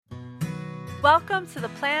Welcome to the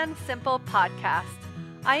Plan Simple podcast.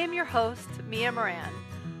 I am your host, Mia Moran.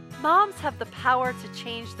 Moms have the power to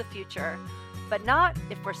change the future, but not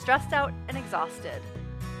if we're stressed out and exhausted.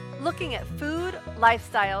 Looking at food,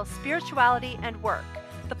 lifestyle, spirituality, and work,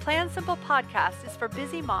 the Plan Simple podcast is for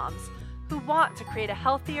busy moms who want to create a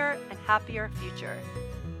healthier and happier future.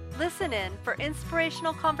 Listen in for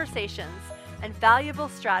inspirational conversations and valuable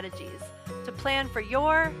strategies to plan for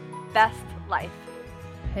your best life.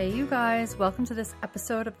 Hey, you guys, welcome to this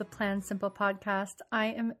episode of the Plan Simple podcast.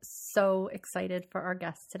 I am so excited for our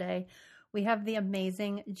guest today. We have the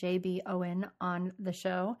amazing JB Owen on the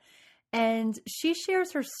show, and she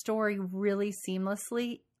shares her story really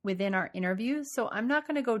seamlessly within our interview. So I'm not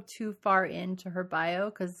going to go too far into her bio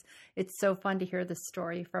because it's so fun to hear the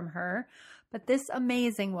story from her. But this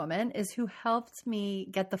amazing woman is who helped me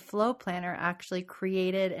get the Flow Planner actually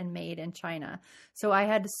created and made in China. So I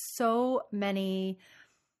had so many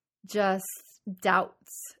just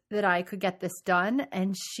doubts that I could get this done,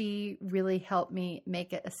 and she really helped me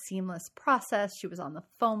make it a seamless process. She was on the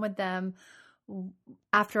phone with them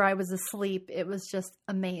after I was asleep. It was just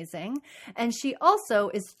amazing. And she also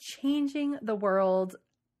is changing the world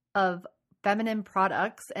of feminine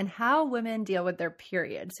products and how women deal with their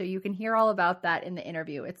period. So you can hear all about that in the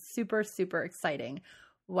interview. It's super, super exciting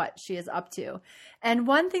what she is up to. And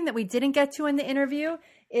one thing that we didn't get to in the interview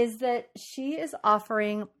is that she is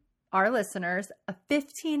offering our listeners a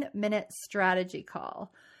 15-minute strategy call.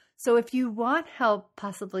 So if you want help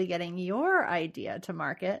possibly getting your idea to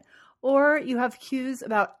market, or you have cues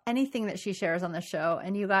about anything that she shares on the show,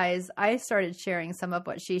 and you guys, I started sharing some of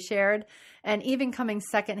what she shared, and even coming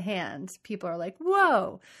secondhand, people are like,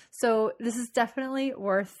 whoa. So this is definitely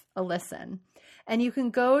worth a listen. And you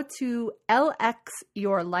can go to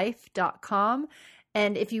lxyourlife.com.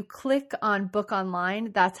 And if you click on book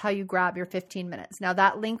online, that's how you grab your 15 minutes. Now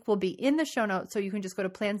that link will be in the show notes, so you can just go to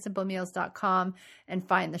plansimplemeals.com and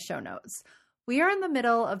find the show notes. We are in the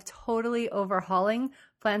middle of totally overhauling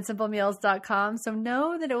plansimplemeals.com, so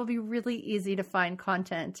know that it will be really easy to find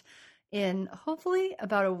content in hopefully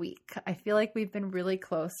about a week. I feel like we've been really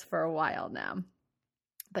close for a while now.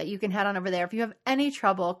 But you can head on over there. If you have any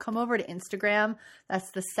trouble, come over to Instagram.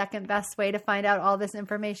 That's the second best way to find out all this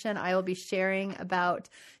information. I will be sharing about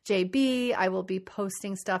JB. I will be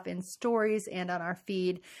posting stuff in stories and on our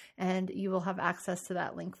feed, and you will have access to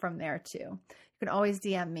that link from there too. You can always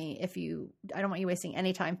DM me I don't want you wasting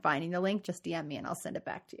any time finding the link. Just DM me and I'll send it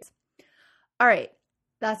back to you. All right.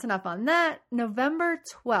 That's enough on that. November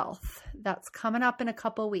 12th, that's coming up in a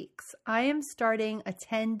couple weeks. I am starting a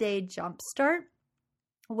 10-day jumpstart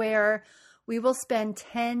where we will spend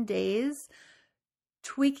 10 days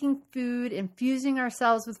tweaking food, infusing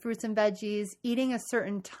ourselves with fruits and veggies, eating a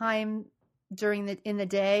certain time in the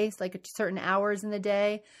day, like certain hours in the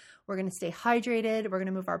day. We're going to stay hydrated. We're going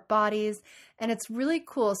to move our bodies. And it's really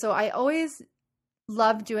cool. So I always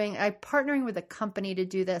love I'm partnering with a company to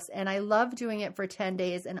do this, and I love doing it for 10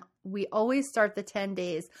 days. And we always start the 10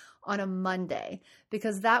 days on a Monday,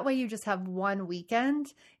 because that way you just have one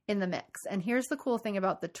weekend in the mix. And here's the cool thing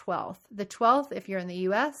about the 12th. The 12th, if you're in the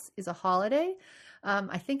US, is a holiday.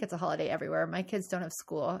 I think it's a holiday everywhere. My kids don't have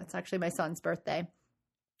school. It's actually my son's birthday.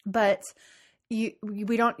 But you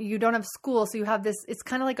don't have school, so you have this, it's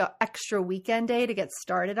kind of like an extra weekend day to get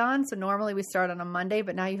started on. So normally we start on a Monday,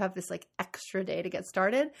 but now you have this like extra day to get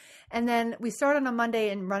started. And then we start on a Monday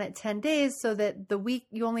and run it 10 days so that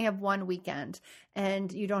you only have one weekend, and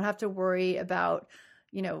you don't have to worry about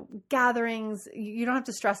gatherings. You don't have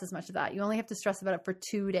to stress as much of that. You only have to stress about it for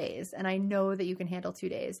 2 days. And I know that you can handle 2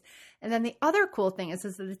 days. And then the other cool thing is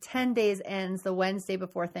that the 10 days ends the Wednesday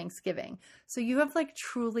before Thanksgiving. So you have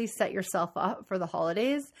truly set yourself up for the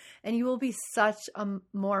holidays, and you will be such a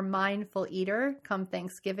more mindful eater come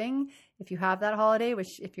Thanksgiving. If you have that holiday,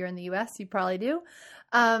 which if you're in the US, you probably do,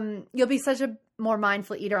 you'll be such a more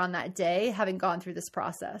mindful eater on that day, having gone through this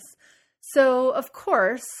process. So, of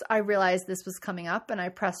course, I realized this was coming up, and I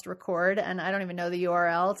pressed record, and I don't even know the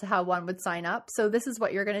URL to how one would sign up. So this is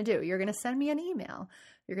what you're going to do. You're going to send me an email.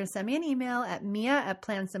 You're going to send me an email at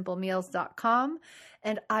mia@plansimplemeals.com,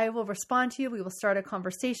 and I will respond to you. We will start a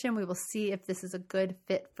conversation. We will see if this is a good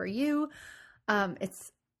fit for you.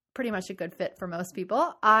 It's pretty much a good fit for most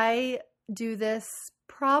people. I do this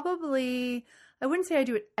I wouldn't say I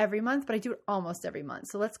do it every month, but I do it almost every month.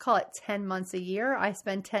 So let's call it 10 months a year. I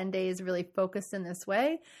spend 10 days really focused in this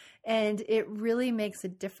way. And it really makes a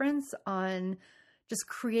difference on just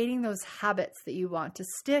creating those habits that you want to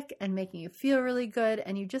stick and making you feel really good.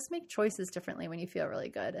 And you just make choices differently when you feel really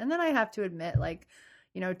good. And then I have to admit,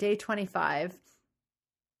 day 25,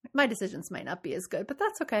 my decisions might not be as good, but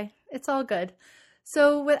that's okay. It's all good.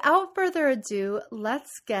 So without further ado,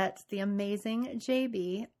 let's get the amazing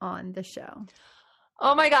JB on the show.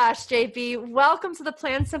 Oh my gosh, JB, welcome to the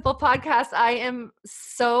Plan Simple podcast. I am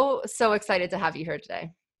so excited to have you here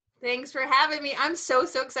today. Thanks for having me. I'm so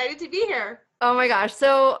excited to be here. Oh my gosh.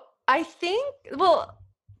 So I think, well,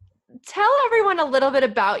 tell everyone a little bit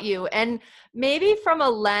about you, and maybe from a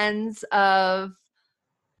lens of,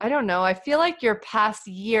 I don't know, I feel like your past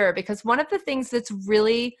year, because one of the things that's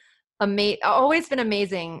really always been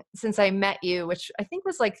amazing since I met you, which I think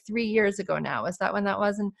was like 3 years ago now. Is that when that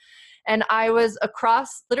was? And I was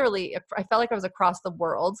literally, I felt like I was across the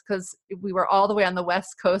world because we were all the way on the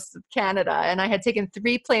west coast of Canada, and I had taken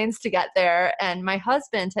 3 planes to get there, and my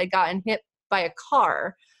husband had gotten hit by a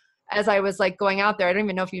car as I was like going out there. I don't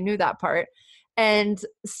even know if you knew that part. And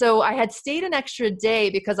so I had stayed an extra day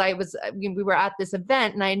because we were at this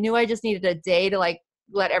event, and I knew I just needed a day to like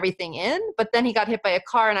let everything in. But then he got hit by a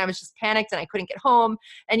car, and I was just panicked, and I couldn't get home.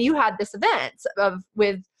 And you had this event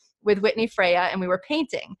with Whitney Freya, and we were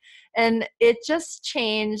painting, and it just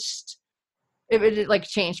changed. It like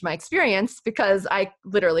changed my experience because I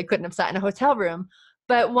literally couldn't have sat in a hotel room.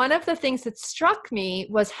 But one of the things that struck me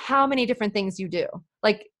was how many different things you do.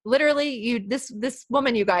 Like literally this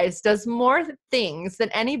woman, you guys, does more things than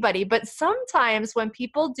anybody. But sometimes when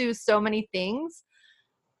people do so many things,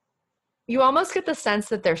 you almost get the sense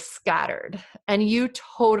that they're scattered, and you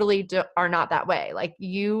totally are not that way. Like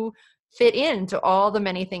you fit into all the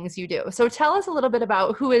many things you do. So tell us a little bit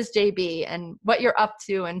about who is JB and what you're up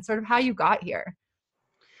to and sort of how you got here.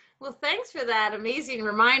 Well, thanks for that amazing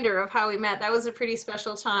reminder of how we met. That was a pretty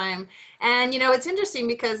special time. And, it's interesting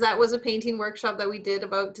because that was a painting workshop that we did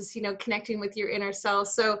about just, connecting with your inner self.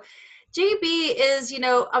 So JB is,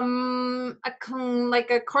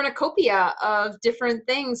 like a cornucopia of different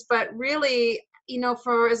things, but really,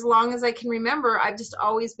 for as long as I can remember, I've just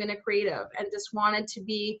always been a creative and just wanted to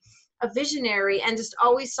be a visionary and just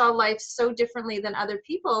always saw life so differently than other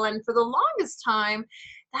people. And for the longest time,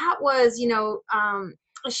 that was,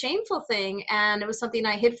 a shameful thing, and it was something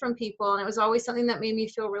I hid from people, and it was always something that made me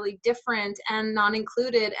feel really different and not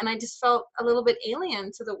included, and I just felt a little bit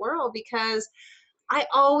alien to the world because I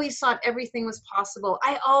always thought everything was possible.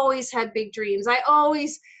 I always had big dreams. I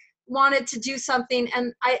always wanted to do something,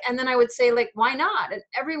 and then I would say, like, why not? And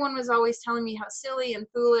everyone was always telling me how silly and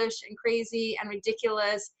foolish and crazy and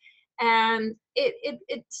ridiculous. And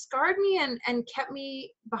it scarred me and kept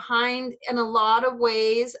me behind in a lot of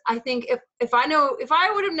ways. I think if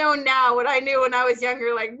I would have known now what I knew when I was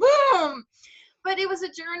younger, like boom. But it was a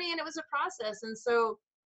journey and it was a process. And so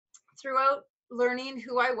throughout learning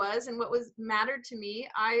who I was and what was mattered to me,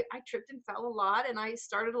 I tripped and fell a lot, and I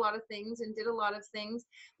started a lot of things and did a lot of things.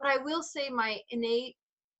 But I will say my innate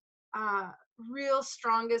real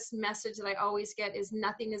strongest message that I always get is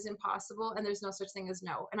nothing is impossible, and there's no such thing as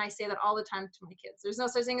no. And I say that all the time to my kids. There's no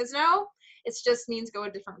such thing as no. It just means go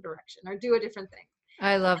a different direction or do a different thing.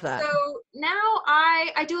 I love that. So now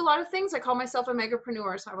I do a lot of things. I call myself a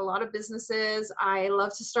megapreneur. So I have a lot of businesses. I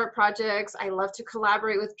love to start projects. I love to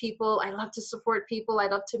collaborate with people. I love to support people. I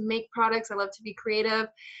love to make products. I love to be creative.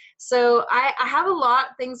 So I have a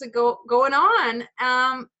lot of things that going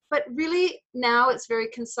on. But really now it's very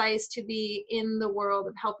concise to be in the world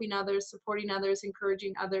of helping others, supporting others,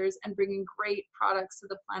 encouraging others, and bringing great products to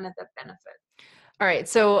the planet that benefit. All right.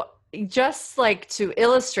 So just like to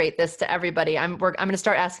illustrate this to everybody, I'm going to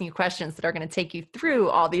start asking you questions that are going to take you through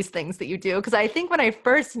all these things that you do. Because I think when I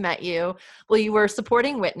first met you, well, you were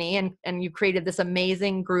supporting Whitney, and you created this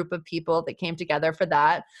amazing group of people that came together for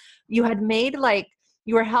that. You had made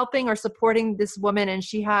you were helping or supporting this woman, and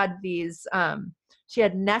she had these, she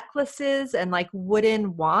had necklaces and like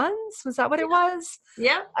wooden wands. Was that what it was?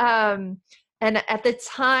 Yeah. And at the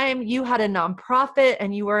time you had a nonprofit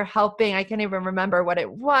and you were helping, I can't even remember what it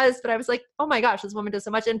was, but I was like, oh my gosh, this woman does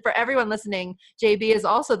so much. And for everyone listening, JB is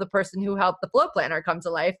also the person who helped the Flow Planner come to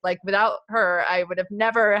life. Like without her, I would have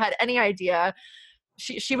never had any idea.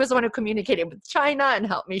 She was the one who communicated with China and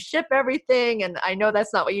helped me ship everything. And I know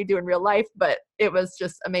that's not what you do in real life, but it was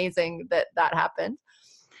just amazing that happened.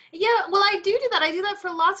 Yeah, well, I do that. I do that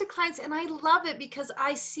for lots of clients, and I love it because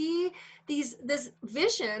I see this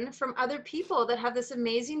vision from other people that have this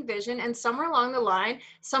amazing vision, and somewhere along the line,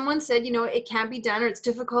 someone said, it can't be done, or it's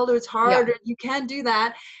difficult, or it's hard, or you can't do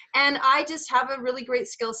that. And I just have a really great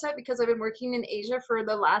skill set because I've been working in Asia for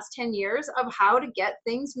the last 10 years of how to get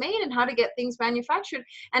things made and how to get things manufactured.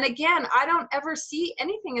 And again, I don't ever see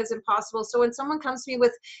anything as impossible. So when someone comes to me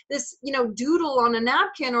with this, doodle on a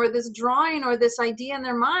napkin or this drawing or this idea in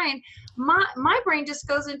their mind, my brain just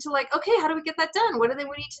goes into like, okay, how do we get that done? What do we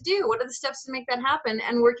need to do? What are the steps to make that happen?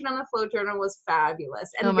 And working on the flow journal was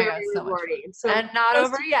fabulous and Oh my very God, so much rewarding. fun. So And not kudos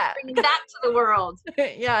over to you yet. for bringing that to the world.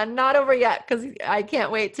 Yeah, not over yet, because I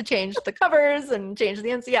can't wait to change the covers and change the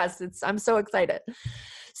NCS. I'm so excited.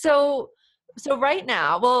 So right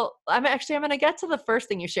now, well, I'm going to get to the first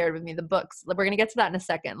thing you shared with me, the books. We're going to get to that in a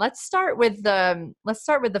second. Let's start with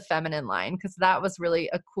the feminine line, because that was really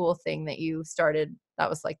a cool thing that you started.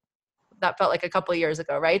 That felt like a couple of years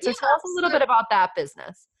ago, right? So Yeah, tell us a little bit about that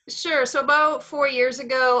business. sure. So about 4 years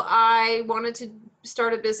ago, I wanted to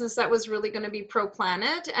start a business that was really going to be pro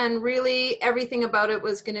planet, and really everything about it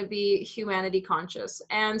was going to be humanity conscious.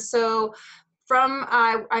 And so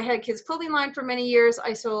I had kids clothing line for many years.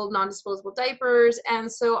 I sold non-disposable diapers. And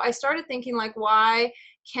so I started thinking like, why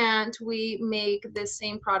can't we make this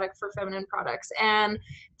same product for feminine products? And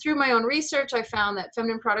through my own research, I found that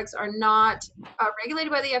feminine products are not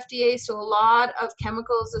regulated by the FDA. So a lot of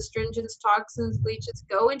chemicals, astringents, toxins, bleaches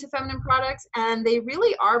go into feminine products, and they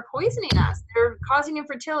really are poisoning us. They're causing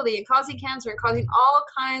infertility and causing cancer and causing all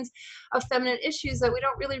kinds of feminine issues that we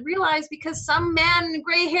don't really realize, because some man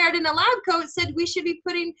gray-haired in a lab coat said we should be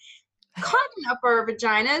putting cotton up our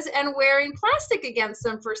vaginas and wearing plastic against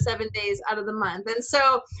them for 7 days out of the month. And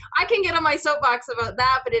so I can get on my soapbox about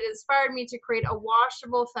that, but it inspired me to create a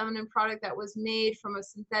washable feminine product that was made from a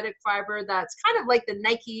synthetic fiber that's kind of like the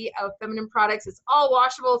Nike of feminine products. It's all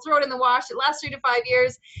washable. Throw it in the wash. It lasts 3 to 5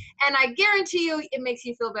 years. And I guarantee you it makes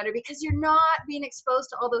you feel better because you're not being exposed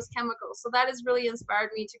to all those chemicals. So that has really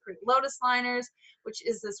inspired me to create Lotus Liners, which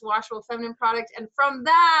is this washable feminine product. And from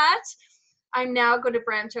that, I'm now going to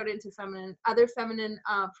branch out into other feminine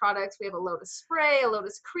products. We have a Lotus spray, a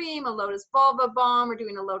Lotus cream, a Lotus vulva balm. We're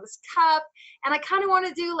doing a Lotus cup. And I kind of want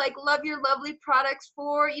to do like Love Your Lovely products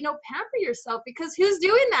for, pamper yourself, because who's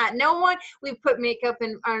doing that? No one. We put makeup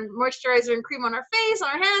and moisturizer and cream on our face, on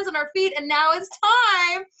our hands, on our feet. And now it's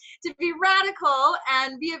time to be radical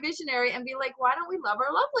and be a visionary and be like, why don't we love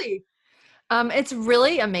our lovely? It's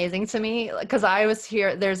really amazing to me because I was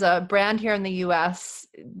here. There's a brand here in the U.S.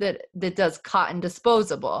 that does cotton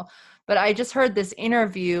disposable, but I just heard this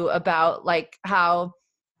interview about like how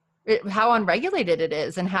unregulated it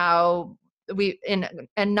is, and how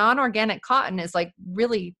and non-organic cotton is like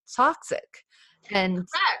really toxic, and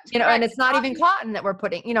Correct. and it's not even cotton that we're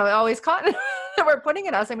putting, always cotton that we're putting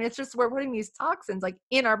in us. I mean, it's just we're putting these toxins like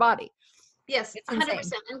in our body. Yes, It's 100%.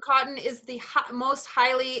 insane. And cotton is the most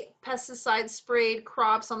highly pesticide sprayed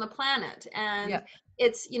crops on the planet. And Yeah.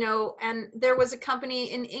 it's, and there was a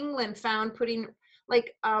company in England found putting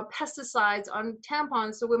like pesticides on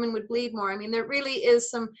tampons so women would bleed more. I mean, there really is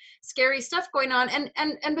some scary stuff going on. And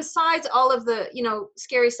besides all of the,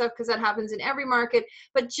 scary stuff, because that happens in every market,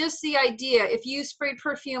 but just the idea, if you sprayed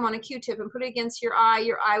perfume on a Q-tip and put it against your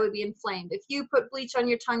eye would be inflamed. If you put bleach on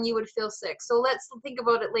your tongue, you would feel sick. So let's think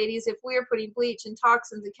about it, ladies. If we're putting bleach and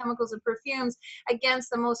toxins and chemicals and perfumes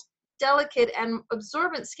against the most delicate and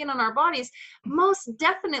absorbent skin on our bodies, most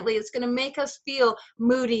definitely it's going to make us feel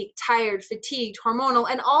moody, tired, fatigued, hormonal,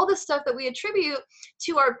 and all the stuff that we attribute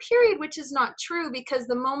to our period, which is not true, because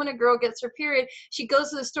the moment a girl gets her period, she goes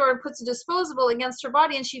to the store and puts a disposable against her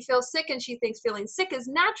body and she feels sick, and she thinks feeling sick is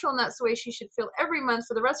natural and that's the way she should feel every month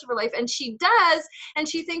for the rest of her life. And she does, and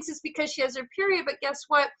she thinks it's because she has her period. But guess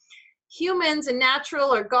what? Humans and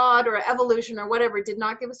natural or God or evolution or whatever did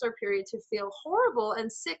not give us our period to feel horrible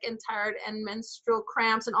and sick and tired and menstrual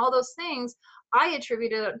cramps and all those things. I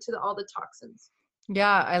attribute it to all the toxins.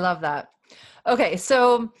 Yeah, I love that. Okay,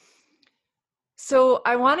 so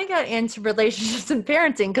I want to get into relationships and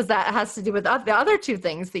parenting, because that has to do with the other two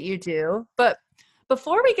things that you do. But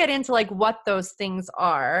before we get into like what those things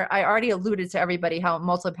are, I already alluded to everybody how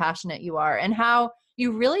multi-passionate you are and how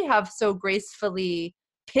you really have so gracefully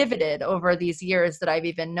pivoted over these years that I've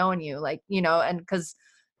even known you, like, and because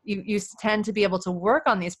you tend to be able to work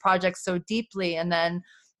on these projects so deeply, and then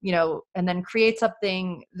create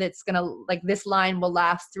something that's going to, like, this line will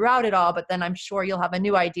last throughout it all, but then I'm sure you'll have a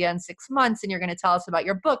new idea in 6 months and you're going to tell us about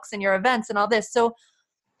your books and your events and all this. So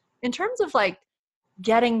in terms of like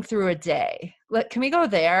getting through a day, can we go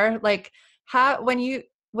there? Like, how, when you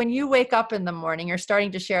wake up in the morning, you're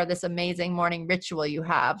starting to share this amazing morning ritual you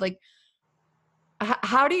have, like,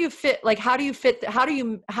 how do you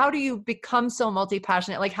become so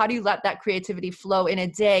multi-passionate? Like, how do you let that creativity flow in a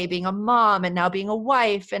day, being a mom and now being a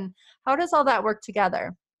wife, and how does all that work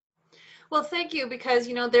together? Well, thank you, because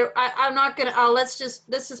I'm not gonna. Let's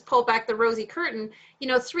just pull back the rosy curtain.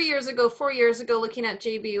 3 years ago, 4 years ago, looking at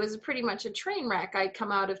JB, it was pretty much a train wreck. I'd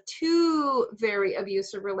come out of 2 very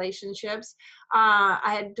abusive relationships. I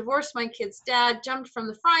had divorced my kid's dad, jumped from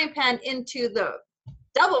the frying pan into the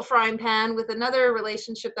double frying pan with another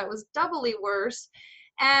relationship that was doubly worse.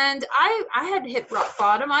 And I had hit rock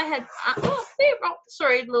bottom.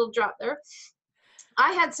 Sorry, little drop there.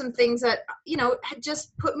 I had some things that, had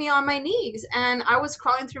just put me on my knees, and I was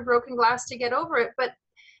crawling through broken glass to get over it. But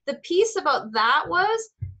the piece about that was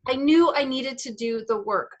I knew I needed to do the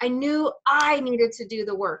work. I knew I needed to do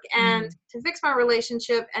the work and to fix my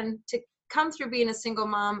relationship and to come through being a single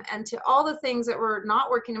mom and to all the things that were not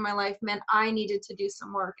working in my life meant I needed to do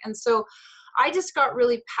some work. And so I just got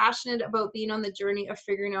really passionate about being on the journey of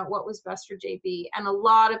figuring out what was best for JB. And a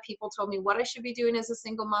lot of people told me what I should be doing as a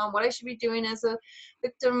single mom, what I should be doing as a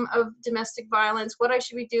victim of domestic violence, what I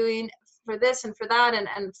should be doing for this and for that,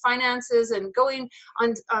 and finances, and going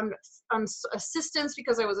on assistance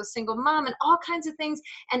because I was a single mom, and all kinds of things.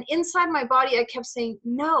 And inside my body, I kept saying,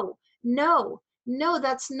 no,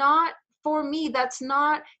 that's not for me. That's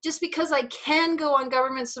not, just because I can go on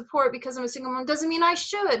government support because I'm a single mom doesn't mean I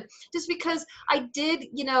should. Just because I did,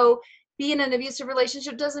 be in an abusive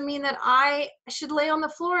relationship doesn't mean that I should lay on the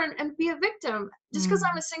floor and be a victim. Just because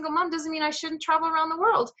I'm a single mom doesn't mean I shouldn't travel around the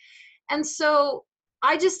world. And so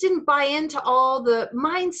I just didn't buy into all the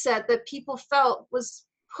mindset that people felt was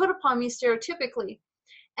put upon me stereotypically.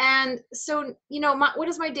 And so, what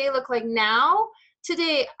does my day look like now?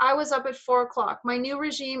 Today, I was up at 4 o'clock. My new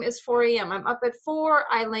regime is 4 a.m. I'm up at 4.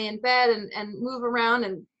 I lay in bed and move around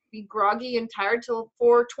and be groggy and tired till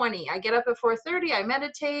 4:20. I get up at 4:30. I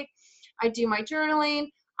meditate. I do my journaling.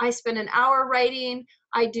 I spend an hour writing.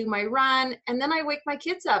 I do my run, and then I wake my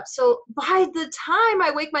kids up. So by the time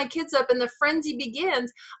I wake my kids up and the frenzy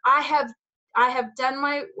begins, I have done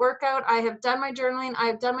my workout. I have done my journaling. I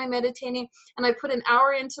have done my meditating, and I put an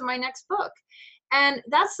hour into my next book. And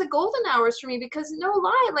that's the golden hours for me, because no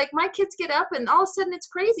lie, like my kids get up and all of a sudden it's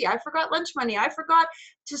crazy. I forgot lunch money. I forgot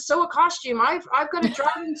to sew a costume. I've got to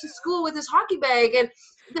drive him to school with his hockey bag, and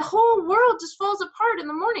the whole world just falls apart in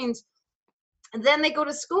the mornings. And then they go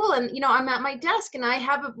to school, and I'm at my desk and I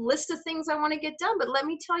have a list of things I want to get done. But let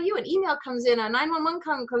me tell you, an email comes in, a 911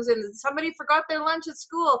 comes in, somebody forgot their lunch at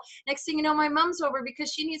school. Next thing you know, my mom's over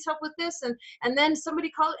because she needs help with this, and then somebody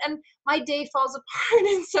called, and my day falls apart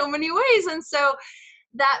in so many ways. And so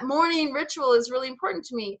that morning ritual is really important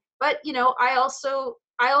to me. But I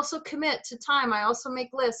also commit to time. I also make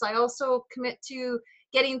lists. I also commit to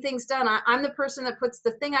getting things done. I'm the person that puts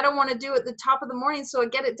the thing I don't want to do at the top of the morning, so I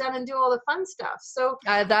get it done and do all the fun stuff. So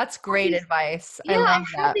that's great advice. Yeah, I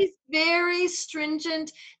have these very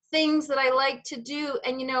stringent things that I like to do.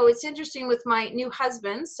 And it's interesting with my new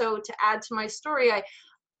husband. So to add to my story,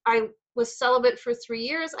 I was celibate for 3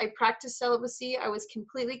 years. I practiced celibacy. I was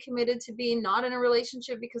completely committed to being not in a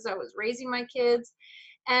relationship because I was raising my kids.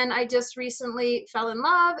 And I just recently fell in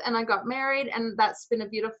love and I got married, and that's been a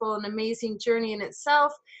beautiful and amazing journey in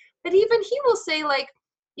itself. But even he will say, like,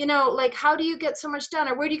 how do you get so much done?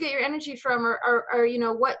 Or where do you get your energy from? Or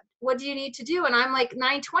what do you need to do? And I'm like,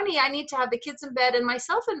 9:20, I need to have the kids in bed and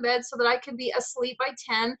myself in bed so that I can be asleep by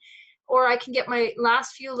 10, or I can get my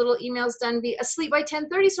last few little emails done, be asleep by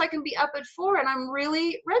 10:30 so I can be up at 4. And I'm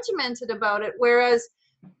really regimented about it. Whereas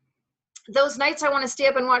those nights I want to stay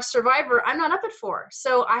up and watch Survivor, I'm not up at 4.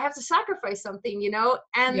 So I have to sacrifice something, and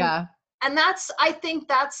I think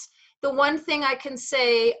that's the one thing I can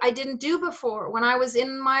say I didn't do before. When I was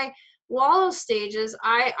in my wallow stages,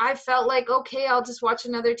 I felt like, okay, I'll just watch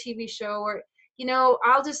another TV show, or,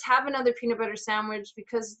 I'll just have another peanut butter sandwich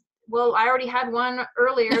because, well, I already had one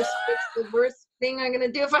earlier. So it's the worst thing I'm going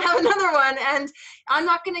to do if I have another one. And I'm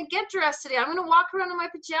not going to get dressed today. I'm going to walk around in my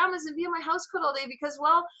pajamas and be in my house coat all day because,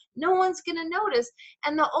 well, no one's going to notice.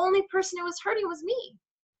 And the only person it was hurting was me.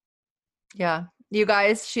 Yeah. You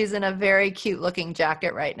guys, she's in a very cute looking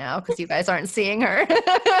jacket right now because you guys aren't seeing her.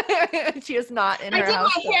 She is not in her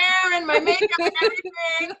house. I did my hair and my makeup and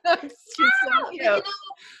everything. She's so cute.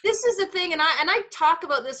 This is the thing, and I talk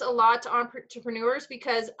about this a lot to entrepreneurs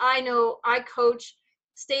because I know I coach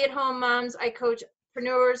stay-at-home moms. I coach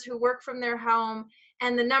entrepreneurs who work from their home.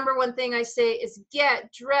 And the number one thing I say is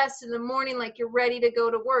get dressed in the morning like you're ready to go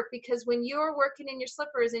to work, because when you're working in your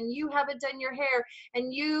slippers and you haven't done your hair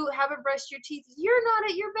and you haven't brushed your teeth, you're not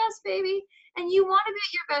at your best, baby. And you want to be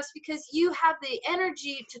at your best because you have the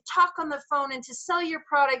energy to talk on the phone and to sell your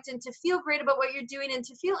product and to feel great about what you're doing and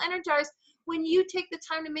to feel energized when you take the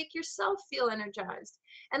time to make yourself feel energized.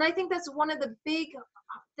 And I think that's one of the big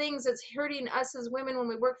things that's hurting us as women when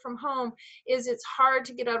we work from home is it's hard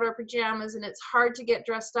to get out of our pajamas and it's hard to get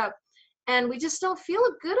dressed up. And we just don't feel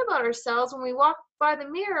good about ourselves when we walk by the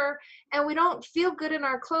mirror, and we don't feel good in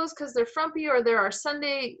our clothes because they're frumpy or they're our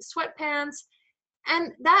Sunday sweatpants.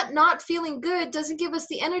 And that not feeling good doesn't give us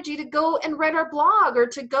the energy to go and write our blog or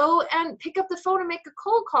to go and pick up the phone and make a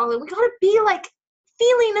cold call. And we got to be like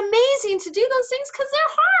feeling amazing to do those things because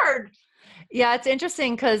they're hard. Yeah, it's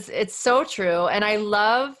interesting because it's so true. And I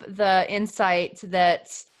love the insight that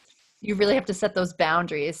you really have to set those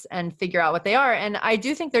boundaries and figure out what they are. And I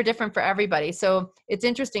do think they're different for everybody. So it's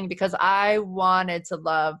interesting because I wanted to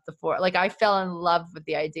love I fell in love with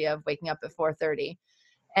the idea of waking up at 4:30.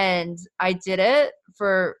 And I did it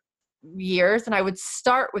for years, and I would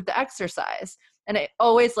start with the exercise, and it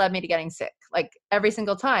always led me to getting sick, like every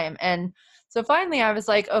single time. And so finally I was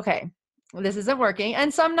like, okay, this isn't working.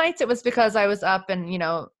 And some nights it was because I was up and,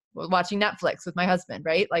 watching Netflix with my husband,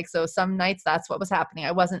 right? Like, so some nights that's what was happening.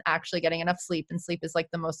 I wasn't actually getting enough sleep, and sleep is like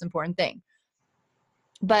the most important thing.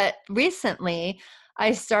 But recently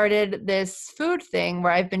I started this food thing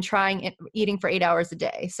where I've been trying eating for 8 hours a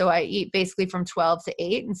day. So I eat basically from 12 to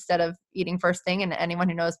 8 instead of eating first thing. And anyone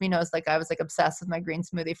who knows me knows like I was like obsessed with my green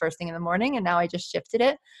smoothie first thing in the morning, and now I just shifted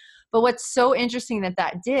it. But what's so interesting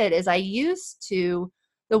that did is the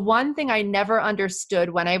one thing I never understood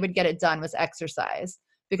when I would get it done was exercise.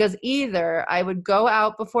 Because either I would go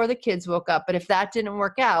out before the kids woke up, but if that didn't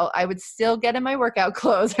work out, I would still get in my workout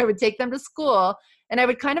clothes. I would take them to school, and I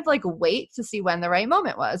would kind of like wait to see when the right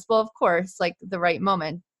moment was. Well, of course, like the right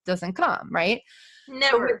moment doesn't come, right?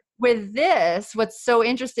 Never. So with this, what's so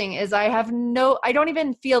interesting is I don't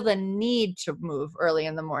even feel the need to move early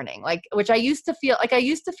in the morning, which I used to feel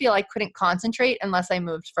I couldn't concentrate unless I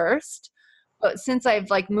moved first. But since I've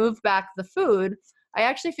like moved back the food, I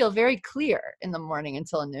actually feel very clear in the morning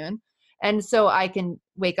until noon. And so I can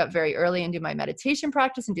wake up very early and do my meditation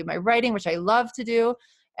practice and do my writing, which I love to do.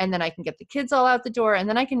 And then I can get the kids all out the door, and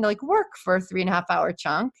then I can like work for a 3.5 hour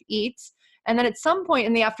chunk, eat. And then at some point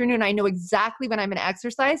in the afternoon, I know exactly when I'm going to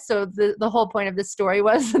exercise. So the whole point of this story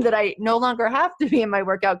was that I no longer have to be in my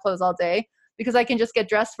workout clothes all day, because I can just get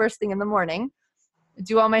dressed first thing in the morning,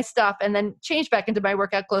 do all my stuff, and then change back into my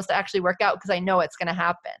workout clothes to actually work out, because I know it's going to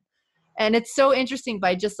happen. And it's so interesting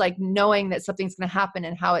by just like knowing that something's going to happen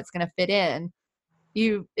and how it's going to fit in.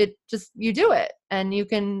 You do it, and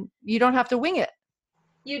you don't have to wing it.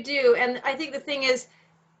 You do. And I think the thing is,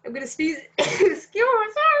 I'm going to sneeze. Excuse me,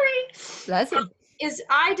 sorry. That's it. Is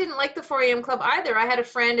I didn't like the 4 a.m. club either. I had a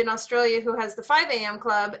friend in Australia who has the 5 a.m.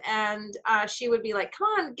 club, and she would be like, come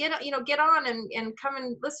on, get on and come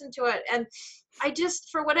and listen to it. And I just,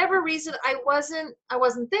 for whatever reason, I wasn't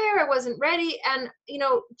there. I wasn't ready. And,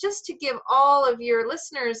 just to give all of your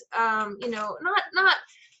listeners, not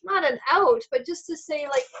an out, but just to say,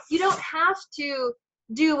 like, you don't have to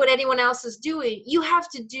do what anyone else is doing. You have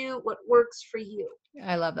to do what works for you.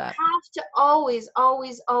 I love that. You have to always,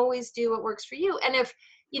 always, always do what works for you. And if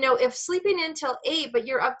sleeping in till 8, but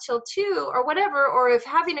you're up till 2 or whatever, or if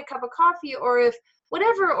having a cup of coffee, or if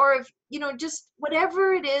whatever, or if, just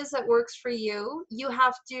whatever it is that works for you, you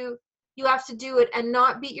have to do it and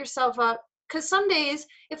not beat yourself up. Because some days,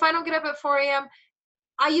 if I don't get up at 4 a.m.,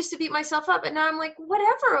 I used to beat myself up, and now I'm like,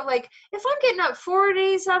 whatever. Like, if I'm getting up 4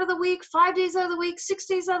 days out of the week, 5 days out of the week, 6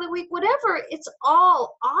 days out of the week, whatever, it's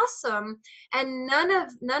all awesome. And none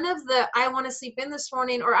of the I want to sleep in this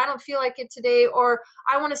morning, or I don't feel like it today, or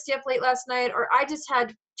I want to stay up late last night, or I just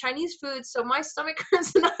had Chinese food, so my stomach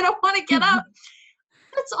hurts and I don't want to get up.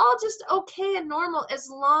 It's all just okay and normal, as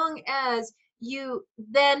long as you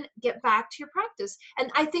then get back to your practice.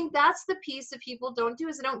 And I think that's the piece that people don't do,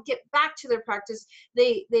 is they don't get back to their practice.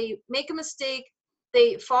 They make a mistake,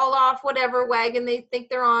 they fall off whatever wagon they think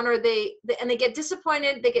they're on, or they get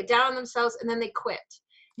disappointed, they get down on themselves, and then they quit.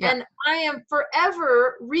 Yeah. And I am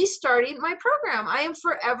forever restarting my program. I am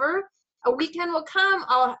forever, a weekend will come.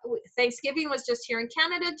 Thanksgiving was just here in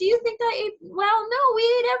Canada. Do you think I ate? Well, no, we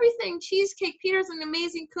ate everything. Cheesecake. Peter's an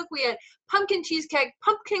amazing cook. We had pumpkin cheesecake,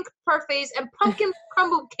 pumpkin parfaits, and pumpkin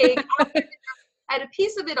crumble cake. I had a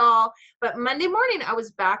piece of it all. But Monday morning, I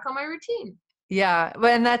was back on my routine. Yeah.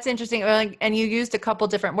 Well, and that's interesting. And you used a couple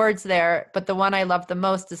different words there, but the one I love the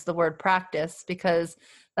most is the word practice, because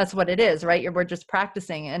that's what it is, right? We're just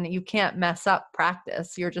practicing, and you can't mess up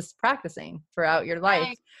practice. You're just practicing throughout your life.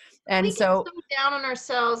 Right. And we get so down on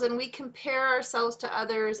ourselves, and we compare ourselves to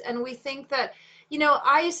others, and we think that,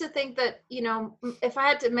 I used to think that, if I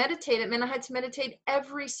had to meditate, it meant I had to meditate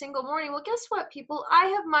every single morning. Well, guess what, people? I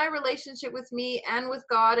have my relationship with me and with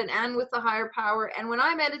God and with the higher power. And when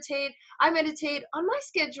I meditate on my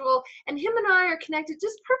schedule, and him and I are connected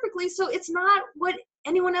just perfectly. So it's not what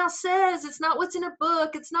anyone else says. It's not what's in a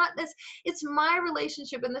book. It's not this. It's my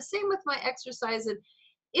relationship. And the same with my exercise. And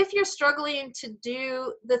if you're struggling to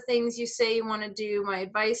do the things you say you want to do, my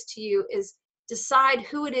advice to you is decide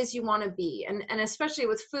who it is you want to be. And especially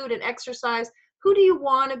with food and exercise, who do you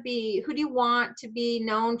want to be? Who do you want to be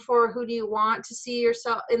known for? Who do you want to see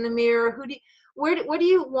yourself in the mirror? What do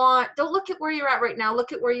you want? Don't look at where you're at right now.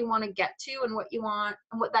 Look at where you want to get to and what you want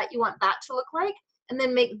and what that you want that to look like, and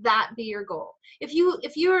then make that be your goal. If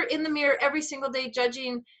you're in the mirror every single day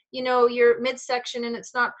judging, your midsection and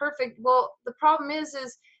it's not perfect, well, the problem is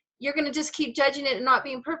you're going to just keep judging it and not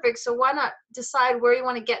being perfect. So why not decide where you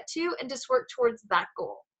want to get to and just work towards that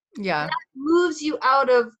goal? Yeah. And that moves you out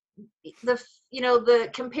of the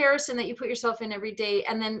comparison that you put yourself in every day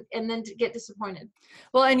and then to get disappointed.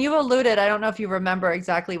 Well, and you alluded, I don't know if you remember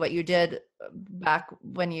exactly what you did back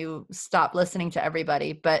when you stopped listening to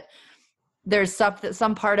everybody, but there's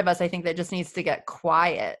some part of us, I think, that just needs to get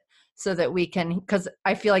quiet so that we can, because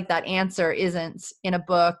I feel like that answer isn't in a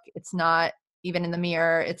book. It's not even in the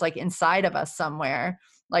mirror. It's like inside of us somewhere,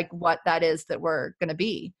 like what that is that we're going to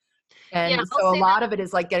be. And so a lot of it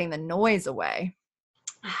is like getting the noise away.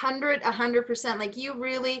 100%. Like you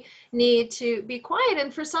really need to be quiet.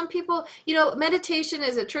 And for some people, meditation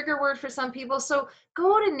is a trigger word for some people. So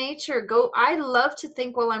go to nature. I love to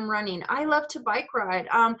think while I'm running. I love to bike ride.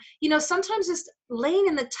 Sometimes just laying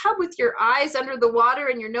in the tub with your eyes under the water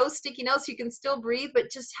and your nose sticking out so you can still breathe,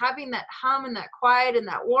 but just having that hum and that quiet and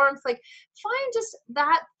that warmth, like find just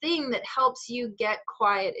that thing that helps you get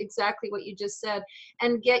quiet, exactly what you just said,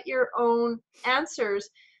 and get your own answers.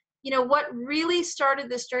 What really started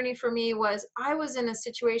this journey for me was I was in a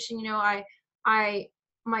situation,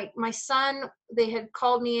 my son, they had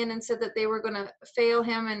called me in and said that they were going to fail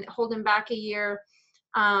him and hold him back a year.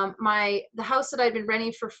 The house that I'd been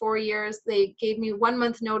renting for 4 years, they gave me 1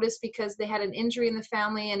 month notice because they had an injury in the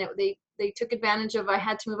family, and they took advantage of, I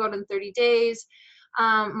had to move out in 30 days.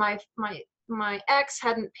 My ex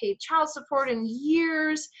hadn't paid child support in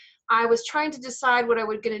years. I was trying to decide what I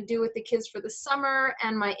was going to do with the kids for the summer,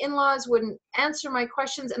 and my in-laws wouldn't answer my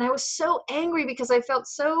questions. And I was so angry because I felt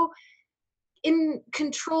so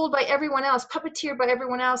controlled by everyone else, puppeteered by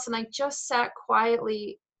everyone else. And I just sat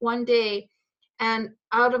quietly one day, and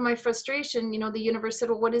out of my frustration, the universe said,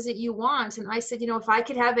 well, what is it you want? And I said, if I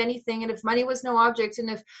could have anything, and if money was no object, and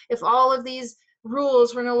if all of these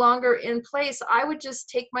rules were no longer in place, I would just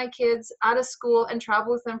take my kids out of school and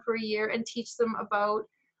travel with them for a year and teach them about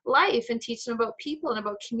life and teach them about people and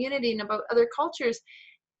about community and about other cultures.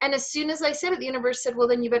 And as soon as I said it, the universe said, well,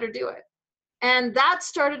 then you better do it. And that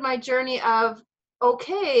started my journey of,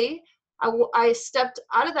 okay, I stepped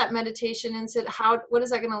out of that meditation and said, what is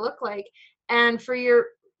that going to look like? And for your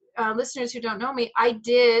listeners who don't know me, I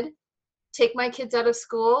did take my kids out of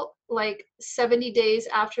school like 70 days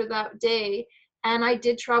after that day. And I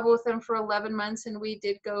did travel with them for 11 months, and we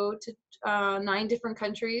did go to 9 different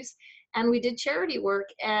countries. And we did charity work,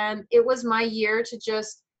 and it was my year to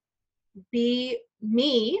just be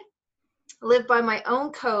me, live by my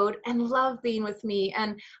own code, and love being with me.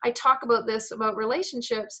 And I talk about this, about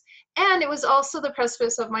relationships, and it was also the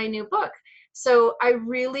precipice of my new book. So I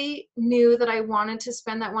really knew that I wanted to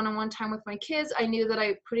spend that one-on-one time with my kids. I knew that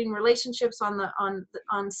I put in relationships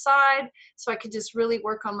on side so I could just really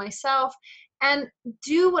work on myself and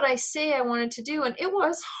do what I say I wanted to do. And it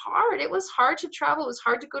was hard. It was hard to travel. It was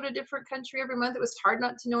hard to go to a different country every month. It was hard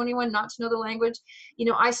not to know anyone, not to know the language.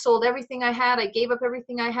 I sold everything I had. I gave up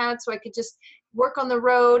everything I had so I could just work on the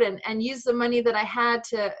road and use the money that I had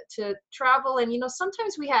to travel. And,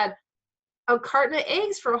 sometimes we had a carton of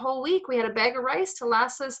eggs for a whole week. We had a bag of rice to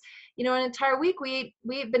last us, an entire week. We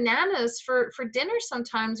ate bananas for dinner.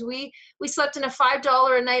 Sometimes we slept in a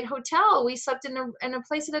 $5 a night hotel. We slept in a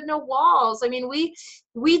place that had no walls. I mean,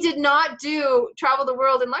 we did not do travel the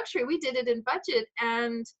world in luxury. We did it in budget,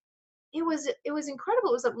 and it was incredible.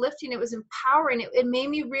 It was uplifting. It was empowering. It made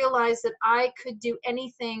me realize that I could do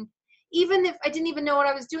anything. Even if I didn't even know what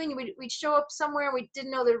I was doing, we'd show up somewhere. We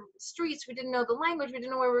didn't know the streets. We didn't know the language. We didn't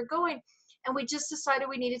know where we were going. And we just decided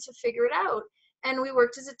we needed to figure it out. And we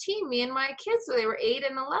worked as a team, me and my kids. So they were 8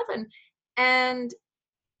 and 11. And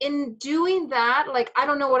in doing that, like, I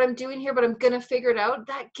don't know what I'm doing here, but I'm going to figure it out.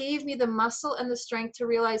 That gave me the muscle and the strength to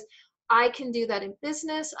realize I can do that in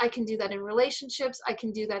business. I can do that in relationships. I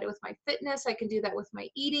can do that with my fitness. I can do that with my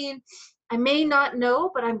eating. I may not know,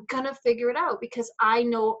 but I'm going to figure it out because I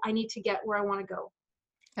know I need to get where I want to go.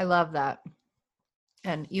 I love that.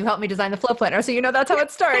 And you helped me design the flow planner. So, that's how it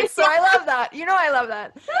starts. So I love that. I love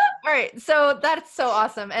that. All right. So that's so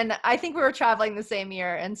awesome. And I think we were traveling the same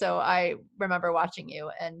year. And so I remember watching you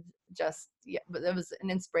and just, it was an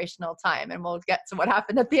inspirational time. And we'll get to what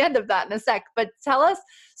happened at the end of that in a sec. But tell us,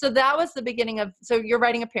 so that was the beginning of, so you're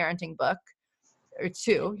writing a parenting book or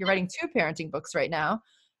 2. You're writing 2 parenting books right now.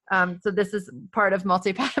 So this is part of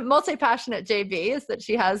multi-passionate JB, is that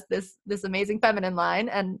she has this amazing feminine line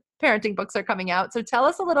and parenting books are coming out. So tell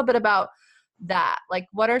us a little bit about that. Like,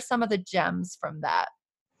 what are some of the gems from that?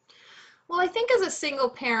 Well, I think as a single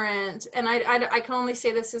parent, and I can only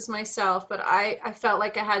say this as myself, but I felt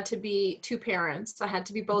like I had to be two parents. I had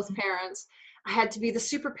to be both parents. I had to be the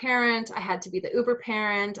super parent. I had to be the uber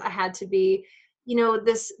parent. I had to be,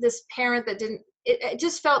 this parent that didn't, it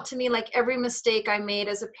just felt to me like every mistake I made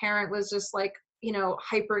as a parent was just like,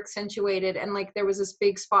 hyper accentuated. And like there was this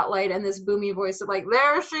big spotlight and this boomy voice of like,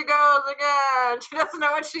 there she goes again. She doesn't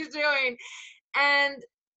know what she's doing. And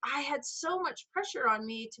I had so much pressure on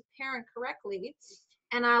me to parent correctly.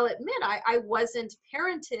 And I'll admit, I wasn't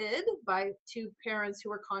parented by two parents who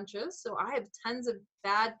were conscious. So I have tons of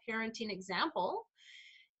bad parenting example.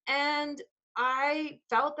 And I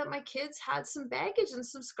felt that my kids had some baggage and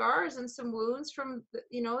some scars and some wounds from,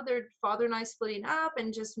 their father and I splitting up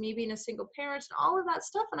and just me being a single parent and all of that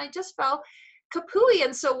stuff. And I just felt kapooey.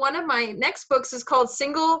 And so one of my next books is called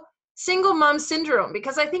Single Mom Syndrome,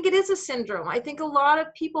 because I think it is a syndrome. I think a lot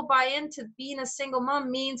of people buy into being a single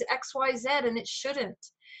mom means XYZ, and it shouldn't.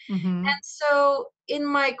 Mm-hmm. And so in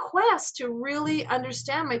my quest to really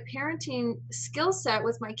understand my parenting skill set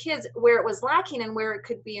with my kids, where it was lacking and where it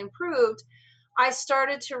could be improved, I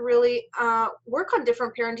started to really work on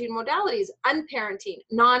different parenting modalities: unparenting,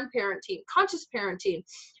 non-parenting, conscious parenting,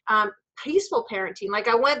 peaceful parenting. Like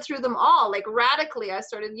I went through them all, like radically. I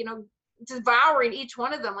started, devouring each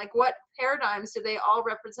one of them. Like what paradigms do they all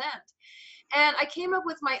represent? And I came up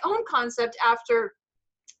with my own concept after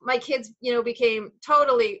my kids, became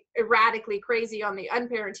totally erratically crazy on the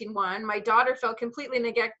unparenting one. My daughter felt completely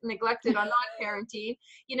neglected on non-parenting.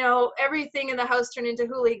 Everything in the house turned into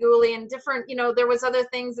hooly-gooly and different, there was other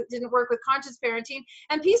things that didn't work with conscious parenting.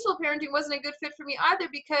 And peaceful parenting wasn't a good fit for me either,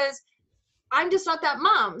 because I'm just not that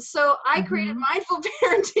mom. So I created mindful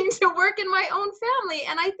parenting to work in my own family.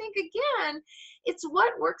 And I think, again, it's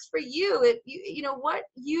what works for you. What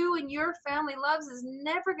you and your family loves is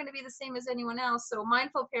never going to be the same as anyone else. So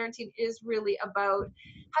mindful parenting is really about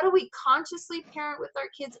how do we consciously parent with our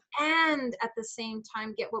kids and at the same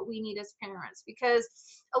time get what we need as parents? Because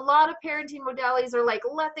a lot of parenting modalities are like,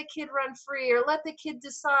 let the kid run free, or let the kid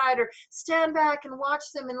decide, or stand back and watch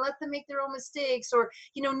them and let them make their own mistakes, or,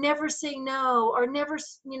 never say no, or never,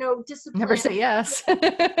 discipline. Never say yes.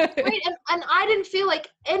 Right. And I didn't feel like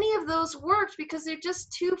any of those worked because they're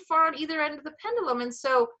just too far on either end of the pendulum. And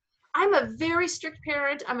so I'm a very strict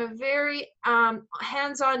parent. I'm a very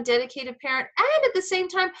hands-on, dedicated parent. And at the same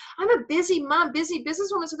time, I'm a busy mom, busy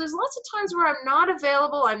businesswoman. So there's lots of times where I'm not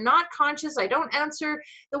available. I'm not conscious. I don't answer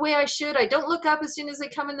the way I should. I don't look up as soon as they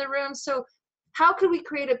come in the room. So how could we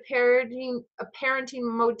create a parenting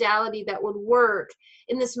modality that would work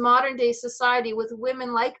in this modern day society with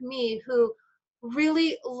women like me who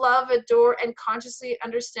really love, adore, and consciously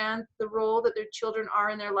understand the role that their children are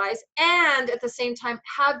in their lives, and at the same time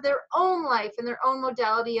have their own life and their own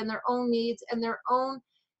modality and their own needs and their own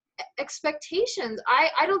expectations.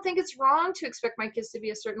 I don't think it's wrong to expect my kids to be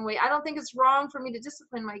a certain way. I don't think it's wrong for me to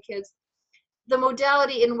discipline my kids. The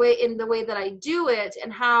modality in the way that I do it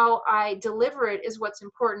and how I deliver it is what's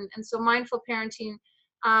important. And so mindful parenting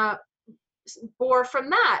bore from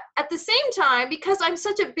that. At the same time, because I'm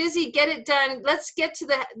such a busy, get it done, let's get to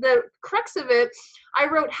the crux of it, I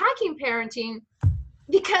wrote Hacking Parenting,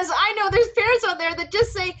 because I know there's parents out there that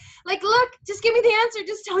just say, like, look, just give me the answer,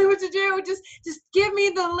 just tell me what to do, just give me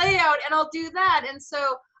the layout and I'll do that. And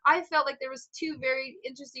so I felt like there was two very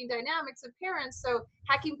interesting dynamics of parents. So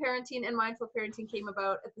Hacking Parenting and Mindful Parenting came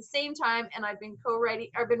about at the same time, and I've been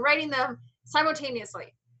writing them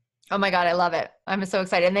simultaneously. Oh my God, I love it. I'm so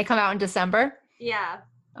excited. And they come out in December? Yeah.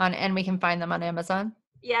 And we can find them on Amazon?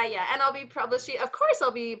 Yeah. And I'll be publishing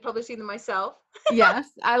them myself.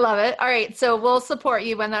 Yes, I love it. All right. So we'll support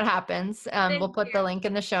you when that happens. We'll put the link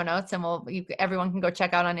in the show notes, and everyone can go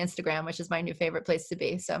check out on Instagram, which is my new favorite place to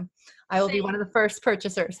be. So I will be one of the first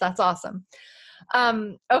purchasers. That's awesome.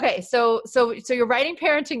 Okay. So you're writing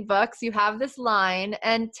parenting books, you have this line,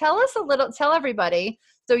 and tell everybody.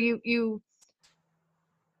 So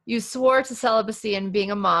you swore to celibacy and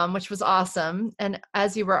being a mom, which was awesome. And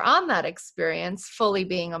as you were on that experience, fully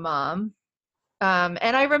being a mom,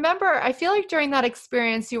 and I remember, I feel like during that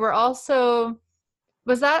experience, was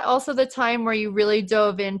that also the time where you really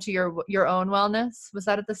dove into your own wellness? Was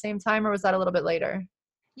that at the same time, or was that a little bit later?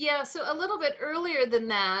 Yeah, so a little bit earlier than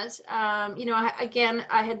that.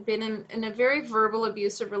 I had been in a very verbal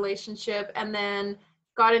abusive relationship, and then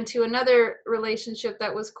got into another relationship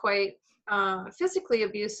that was quite physically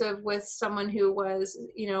abusive with someone who was,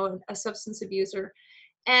 a substance abuser.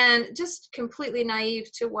 and just completely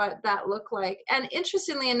naive to what that looked like. And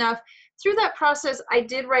interestingly enough, through that process, I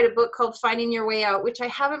did write a book called Finding Your Way Out, which I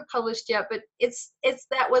haven't published yet, but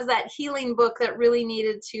that was that healing book that really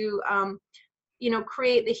needed to,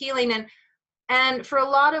 create the healing. And for a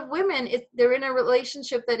lot of women, they're in a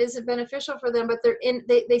relationship that isn't beneficial for them, but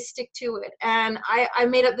they stick to it. And I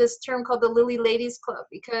made up this term called the Lily Ladies Club,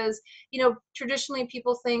 because, traditionally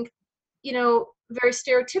people think, very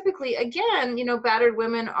stereotypically, again, battered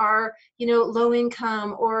women are, low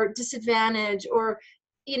income or disadvantaged, or,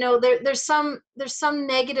 there's some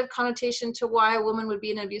negative connotation to why a woman would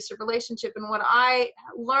be in an abusive relationship. And what I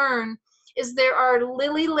learned is there are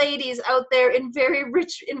lily ladies out there in very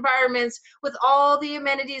rich environments with all the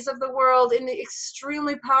amenities of the world in the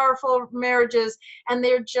extremely powerful marriages, and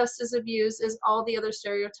they're just as abused as all the other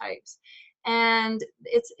stereotypes. And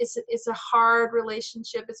it's a hard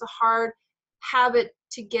relationship. It's a hard habit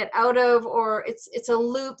to get out of, or it's a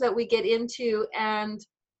loop that we get into. And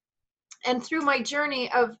through my journey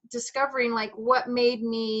of discovering like what made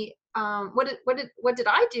me what did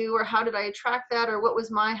I do, or how did I attract that, or what was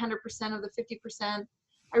my 100% of the 50%,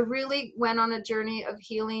 I really went on a journey of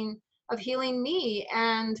healing me.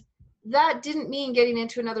 And that didn't mean getting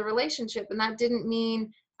into another relationship, and that didn't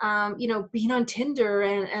mean being on Tinder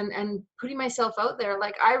and putting myself out there.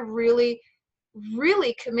 Like, I really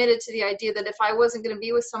committed to the idea that if I wasn't going to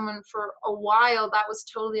be with someone for a while, that was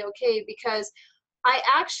totally okay. Because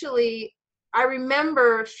I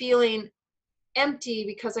remember feeling empty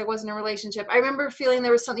because I wasn't in a relationship. I remember feeling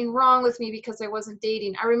there was something wrong with me because I wasn't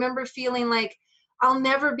dating. I remember feeling like I'll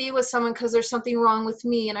never be with someone because there's something wrong with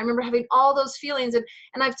me. And I remember having all those feelings. And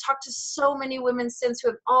I've talked to so many women since who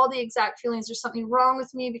have all the exact feelings. There's something wrong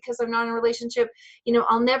with me because I'm not in a relationship.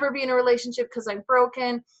 I'll never be in a relationship because I'm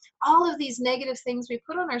broken. All of these negative things we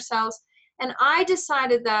put on ourselves. And I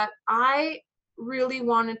decided that I really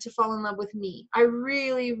wanted to fall in love with me. I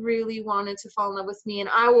really, really wanted to fall in love with me. And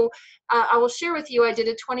I will share with you, I did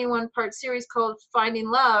a 21-part series called Finding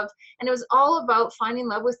Love. And it was all about finding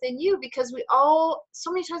love within you, because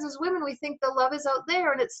so many times as women, we think the love is out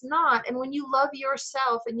there, and it's not. And when you love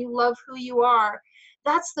yourself and you love who you are,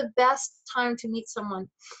 that's the best time to meet someone.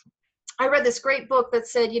 I read this great book that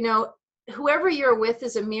said, whoever you're with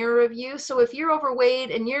is a mirror of you. So if you're overweight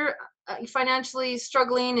and you're financially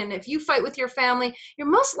struggling, and if you fight with your family, you're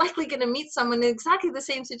most likely going to meet someone in exactly the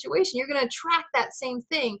same situation. You're going to attract that same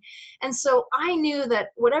thing. And so I knew that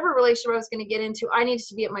whatever relationship I was going to get into, I needed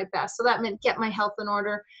to be at my best. So that meant get my health in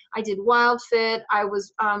order. I did Wild Fit. I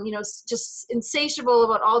was, just insatiable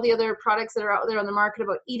about all the other products that are out there on the market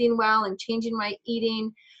about eating well and changing my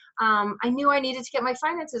eating. I knew I needed to get my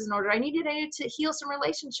finances in order. I needed to heal some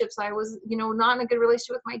relationships. I was, not in a good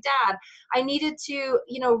relationship with my dad. I needed to,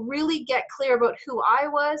 really get clear about who I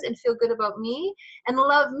was and feel good about me and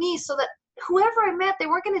love me, so that whoever I met, they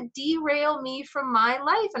weren't going to derail me from my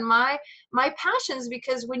life and my passions.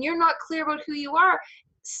 Because when you're not clear about who you are,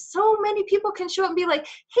 so many people can show up and be like,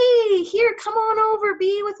 hey, here, come on over,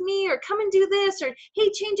 be with me, or come and do this, or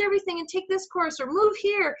hey, change everything and take this course, or move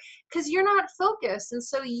here, because you're not focused. And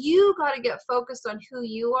so you got to get focused on who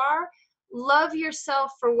you are, love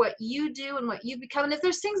yourself for what you do and what you become. And if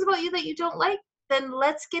there's things about you that you don't like, then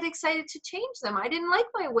let's get excited to change them. I didn't like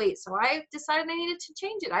my weight, so I decided I needed to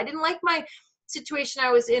change it. I didn't like my situation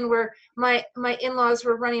I was in, where my in-laws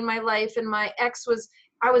were running my life, and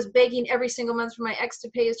I was begging every single month for my ex to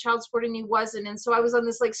pay his child support, and he wasn't. And so I was on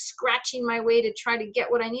this like scratching my way to try to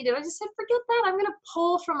get what I needed. I just said, forget that. I'm going to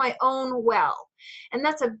pull from my own well. And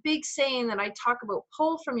that's a big saying that I talk about,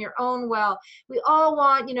 pull from your own well. We all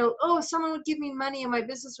want, oh, if someone would give me money and my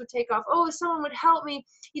business would take off. Oh, if someone would help me,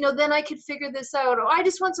 then I could figure this out. Oh, I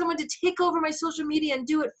just want someone to take over my social media and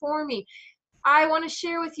do it for me. I want to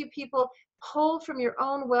share with you people, pull from your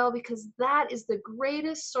own well, because that is the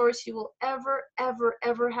greatest source you will ever, ever,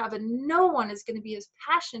 ever have. And no one is going to be as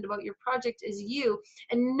passionate about your project as you.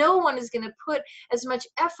 And no one is going to put as much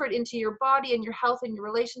effort into your body and your health and your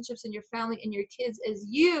relationships and your family and your kids as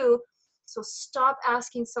you. So stop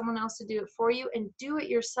asking someone else to do it for you and do it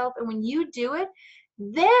yourself. And when you do it,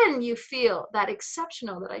 then you feel that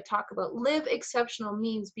exceptional that I talk about. Live exceptional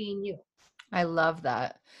means being you. I love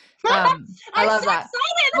that. I love that.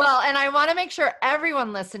 Excited. Well, and I want to make sure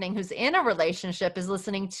everyone listening who's in a relationship is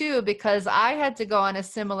listening too, because I had to go on a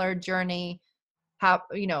similar journey,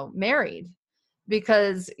 married,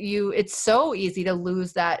 because it's so easy to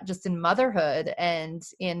lose that just in motherhood and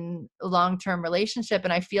in a long-term relationship.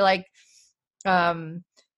 And I feel like, that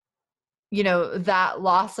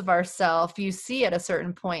loss of ourself, you see at a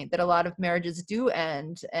certain point that a lot of marriages do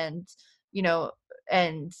end, and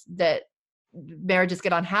that marriages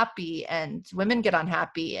get unhappy and women get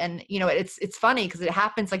unhappy. And, you know, it's funny because it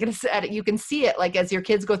happens like you can see it, like as your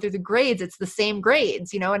kids go through the grades, it's the same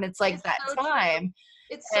grades, you know, and it's like It's that so time. true.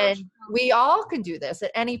 It's so And true. we all can do this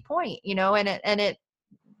at any point, you know, and it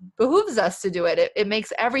behooves us to do it. It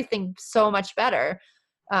makes everything so much better.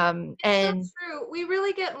 And It's so true. We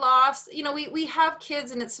really get lost. You know, we have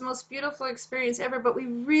kids and it's the most beautiful experience ever, but we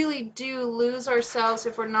really do lose ourselves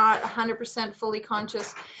if we're not 100% fully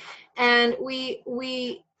conscious. And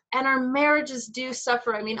and our marriages do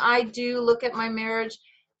suffer. I mean, I do look at my marriage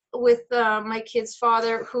with my kid's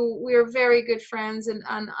father, who we're very good friends, and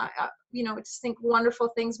I you know, just think wonderful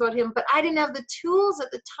things about him. But I didn't have the tools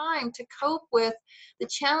at the time to cope with the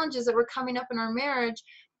challenges that were coming up in our marriage.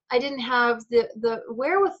 I didn't have the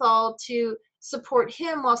wherewithal to support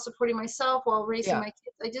him while supporting myself while raising my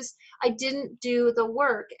kids. I didn't do the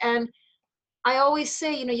work. And I always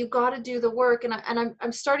say, you know, you got to do the work. And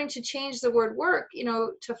I'm starting to change the word work, you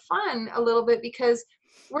know, to fun a little bit, because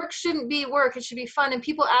work shouldn't be work. It should be fun. And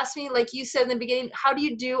people ask me, like you said in the beginning, how do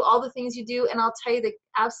you do all the things you do? And I'll tell you the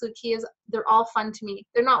absolute key is they're all fun to me.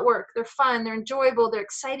 They're not work. They're fun. They're enjoyable. They're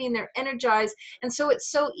exciting. They're energized. And so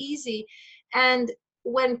it's so easy. And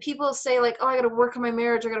when people say like, oh, I got to work on my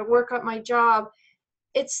marriage, I got to work on my job,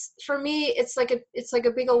 it's, for me, it's like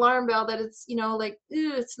a big alarm bell that it's, you know, like,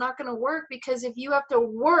 ooh, it's not going to work, because if you have to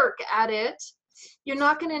work at it, you're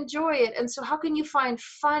not going to enjoy it. And so how can you find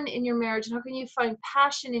fun in your marriage, and how can you find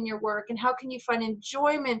passion in your work, and how can you find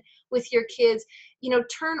enjoyment with your kids? You know,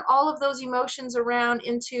 turn all of those emotions around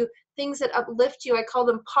into things that uplift you. I call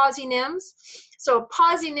them posinims. So a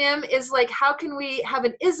posinim is like, how can we have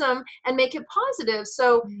an ism and make it positive?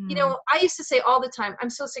 So, you know, I used to say all the time, I'm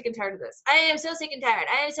so sick and tired of this. I am so sick and tired.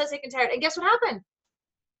 I am so sick and tired. And guess what happened?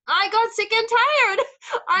 I got sick and tired.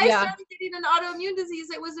 I started getting an autoimmune disease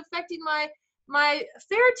that was affecting my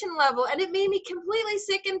ferritin level, and it made me completely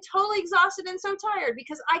sick and totally exhausted and so tired,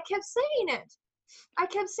 because I kept saying it.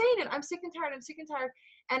 I'm sick and tired. I'm sick and tired.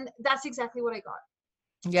 And that's exactly what I got.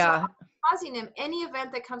 Yeah. So pausing him, any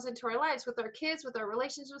event that comes into our lives, with our kids, with our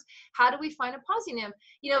relationships, how do we find a pausing him?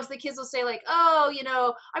 You know, if the kids will say like, oh, you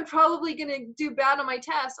know, I'm probably going to do bad on my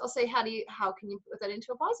test, I'll say, how can you put that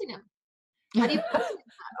into a pausing him? How do you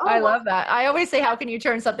I love that. I always say, how can you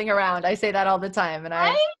turn something around? I say that all the time.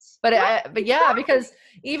 And but yeah, because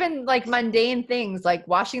even like mundane things like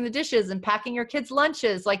washing the dishes and packing your kids'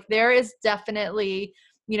 lunches, like there is definitely,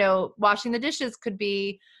 you know, washing the dishes could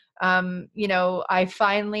be, you know, I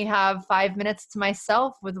finally have 5 minutes to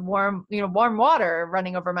myself with warm water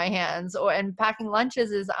running over my hands, and packing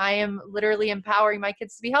lunches is, I am literally empowering my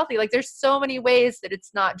kids to be healthy. Like there's so many ways that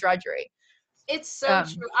it's not drudgery. It's so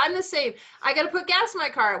true. I'm the same. I got to put gas in my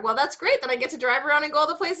car. Well, that's great. Then I get to drive around and go all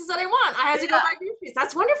the places that I want. I have to go buy groceries.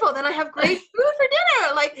 That's wonderful. Then I have great food for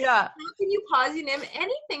dinner. Like, how can you pause in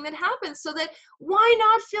anything that happens, so that why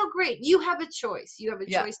not feel great? You have a choice. You have a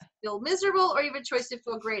choice to feel miserable, or you have a choice to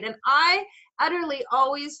feel great. And I utterly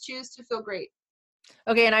always choose to feel great.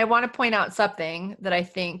 Okay. And I want to point out something that I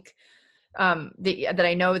think that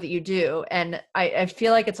I know that you do. And I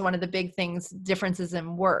feel like it's one of the big things, differences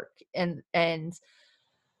in work and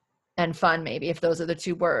fun, maybe, if those are the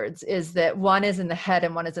two words, is that one is in the head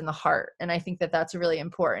and one is in the heart. And I think that that's really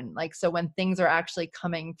important. Like, so when things are actually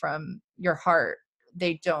coming from your heart,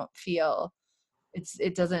 they don't feel it's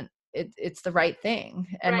the right thing.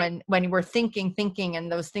 And when we're thinking, and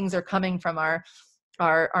those things are coming from our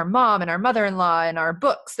mom and our mother-in-law and our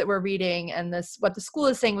books that we're reading, and what the school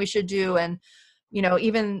is saying we should do. And, you know,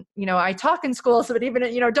 even, you know, I talk in school, so but even,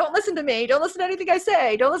 you know, don't listen to me, don't listen to anything I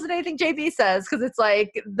say, don't listen to anything JB says. Cause it's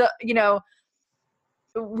like you know,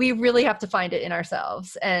 we really have to find it in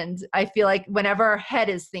ourselves. And I feel like whenever our head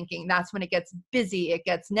is thinking, that's when it gets busy, it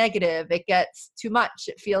gets negative, it gets too much,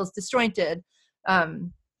 it feels disjointed.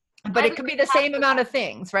 But it could be the same amount of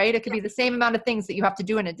things, right? It could be the same amount of things that you have to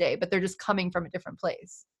do in a day, but they're just coming from a different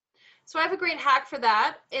place. So I have a great hack for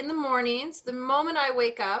that. In the mornings, the moment I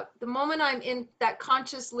wake up, the moment I'm in that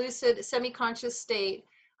conscious, lucid, semi-conscious state,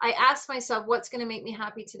 I ask myself, what's going to make me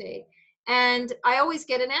happy today? And I always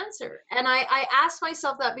get an answer. And I ask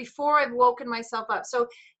myself that before I've woken myself up. So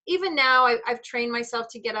even now, I've trained myself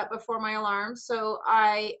to get up before my alarm. So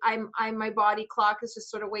my body clock is just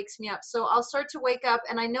sort of wakes me up. So I'll start to wake up,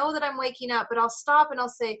 and I know that I'm waking up, but I'll stop and I'll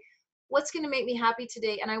say, what's going to make me happy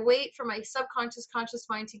today? And I wait for my subconscious, conscious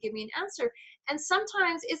mind to give me an answer. And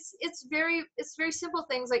sometimes it's very simple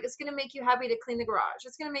things, like it's going to make you happy to clean the garage.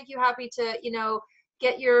 It's going to make you happy to, you know,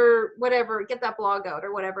 get that blog out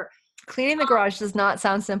or whatever. Cleaning the garage does not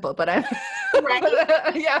sound simple, but I'm right.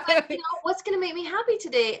 Yeah. But, you know, what's going to make me happy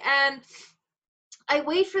today? And I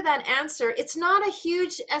wait for that answer. It's not a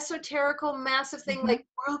huge esoterical, massive thing like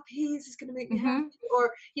world peace is going to make me happy,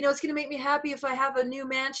 or, it's going to make me happy if I have a new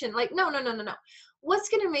mansion. Like, no. What's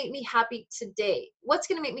going to make me happy today? What's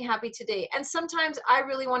going to make me happy today? And sometimes I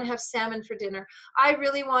really want to have salmon for dinner. I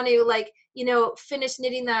really want to finish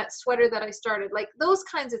knitting that sweater that I started, like those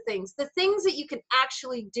kinds of things, the things that you can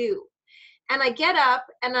actually do. And I get up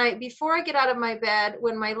and before I get out of my bed,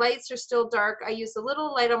 when my lights are still dark, I use a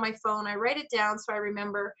little light on my phone. I write it down so I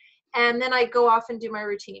remember. And then I go off and do my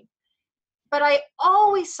routine. But I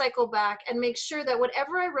always cycle back and make sure that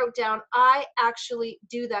whatever I wrote down, I actually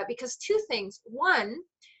do that. Because two things. One,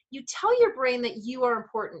 you tell your brain that you are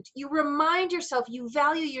important. You remind yourself, you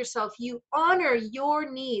value yourself, you honor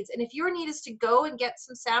your needs. And if your need is to go and get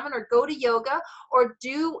some salmon or go to yoga or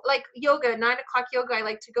do like yoga, 9 o'clock yoga, I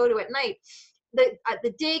like to go to at night.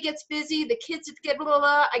 The day gets busy, the kids get blah, blah,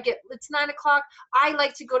 blah. It's 9 o'clock. I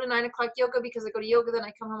like to go to 9 o'clock yoga because I go to yoga, then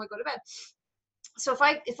I come home, I go to bed. So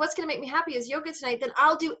if what's going to make me happy is yoga tonight, then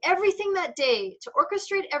I'll do everything that day to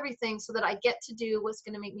orchestrate everything so that I get to do what's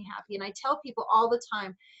going to make me happy. And I tell people all the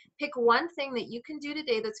time, pick one thing that you can do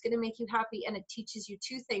today that's going to make you happy. And it teaches you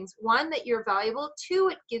two things. One, that you're valuable. Two,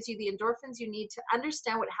 it gives you the endorphins you need to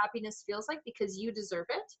understand what happiness feels like because you deserve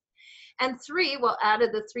it. And three, well, out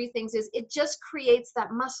of the three things is it just creates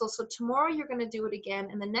that muscle. So tomorrow you're going to do it again.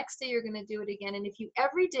 And the next day you're going to do it again. And if you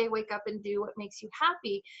every day wake up and do what makes you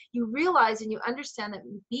happy, you realize and you understand that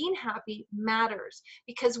being happy matters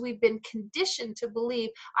because we've been conditioned to believe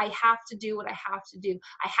I have to do what I have to do.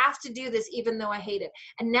 I have to do this even though I hate it.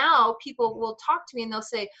 And now people will talk to me and they'll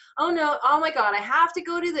say, oh no, oh my God, I have to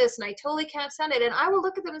go do this. And I totally can't stand it. And I will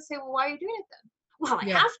look at them and say, well, why are you doing it then? Well, I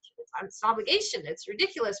have to. It's an obligation. It's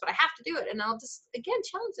ridiculous, but I have to do it. And I'll just, again,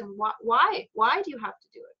 challenge them. Why? Why do you have to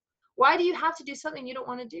do it? Why do you have to do something you don't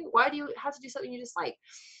want to do? Why do you have to do something you dislike?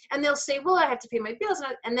 And they'll say, well, I have to pay my bills.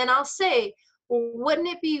 And then I'll say, well, wouldn't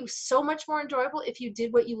it be so much more enjoyable if you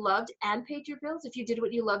did what you loved and paid your bills? If you did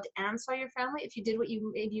what you loved and saw your family? If you did what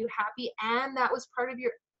made you happy and that was part of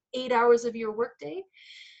your 8 hours of your workday?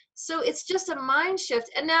 So it's just a mind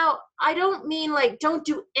shift. And now I don't mean like, don't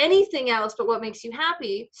do anything else but what makes you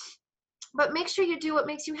happy, but make sure you do what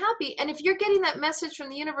makes you happy. And if you're getting that message from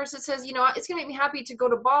the universe that says, it's going to make me happy to go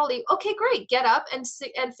to Bali. Okay, great. Get up and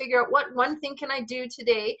figure out what one thing can I do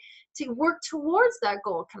today to work towards that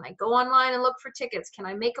goal. Can I go online and look for tickets? Can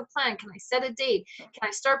I make a plan? Can I set a date? Can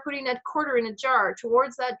I start putting a quarter in a jar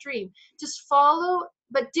towards that dream? Just follow,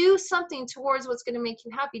 but do something towards what's going to make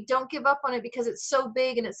you happy. Don't give up on it because it's so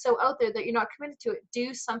big and it's so out there that you're not committed to it.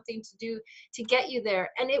 Do something to get you there.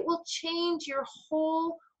 And it will change your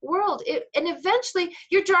whole world. And eventually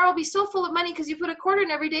your jar will be so full of money because you put a quarter in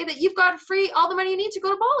every day that you've got free all the money you need to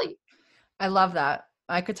go to Bali. I love that.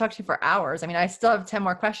 I could talk to you for hours. I mean, I still have 10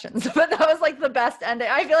 more questions, but that was like the best ending.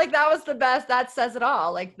 I feel like that was the best. That says it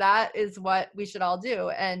all. Like that is what we should all do.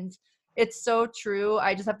 And it's so true.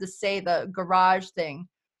 I just have to say the garage thing.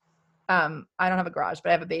 I don't have a garage, but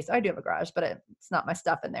I have a base. I do have a garage, but it's not my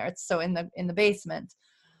stuff in there. It's so in the basement.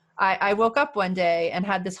 I woke up one day and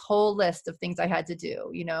had this whole list of things I had to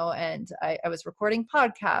do, and I was recording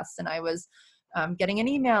podcasts and I was getting an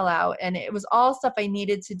email out, and it was all stuff I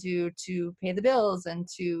needed to do to pay the bills and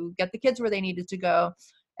to get the kids where they needed to go.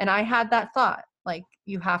 And I had that thought, like,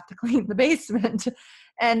 you have to clean the basement.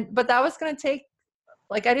 But that was going to take,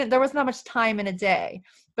 there was not much time in a day.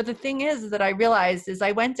 But the thing is that I realized is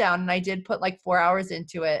I went down and I did put like 4 hours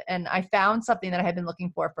into it. And I found something that I had been looking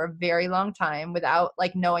for a very long time without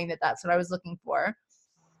like knowing that that's what I was looking for.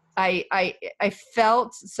 I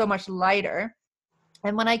felt so much lighter.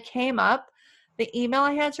 And when I came up, the email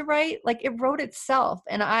I had to write, like it wrote itself.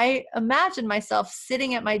 And I imagined myself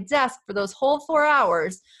sitting at my desk for those whole 4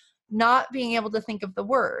 hours, not being able to think of the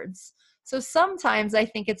words. So sometimes I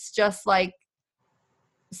think it's just like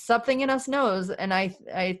something in us knows, and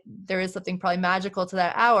there is something probably magical to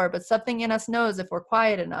that hour, but something in us knows if we're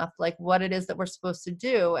quiet enough, like what it is that we're supposed to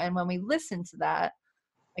do. And when we listen to that,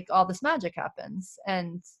 like all this magic happens.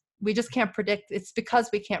 And we just can't predict. It's because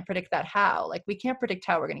we can't predict that how. Like we can't predict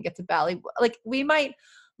how we're going to get to Bali. Like we might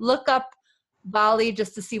look up Bali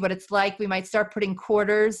just to see what it's like. We might start putting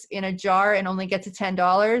quarters in a jar and only get to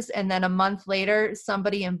 $10. And then a month later,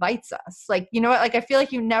 somebody invites us. Like, you know what? Like, I feel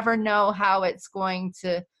like you never know how it's going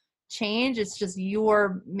to change. It's just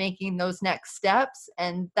you're making those next steps,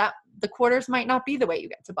 and that the quarters might not be the way you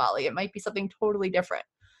get to Bali. It might be something totally different.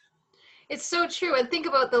 It's so true. And think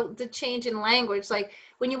about the change in language. Like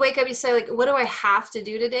when you wake up, you say like, what do I have to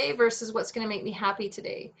do today versus what's going to make me happy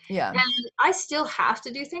today? Yeah. And I still have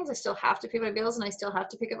to do things. I still have to pay my bills, and I still have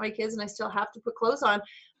to pick up my kids, and I still have to put clothes on.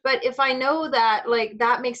 But if I know that, like,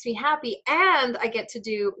 that makes me happy and I get to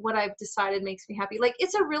do what I've decided makes me happy, like,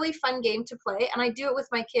 it's a really fun game to play. And I do it with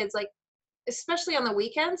my kids. Like, especially on the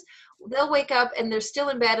weekends, they'll wake up and they're still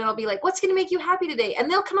in bed and I'll be like, what's going to make you happy today? And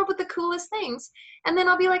they'll come up with the coolest things. And then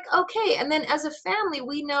I'll be like, okay. And then as a family,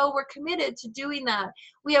 we know we're committed to doing that.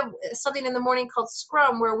 We have something in the morning called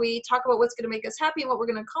Scrum where we talk about what's going to make us happy and what we're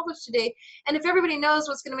going to accomplish today. And if everybody knows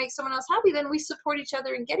what's going to make someone else happy, then we support each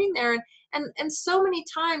other in getting there. And so many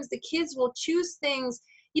times the kids will choose things.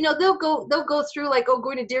 They'll go through like, oh,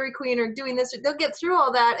 going to Dairy Queen or doing this, or they'll get through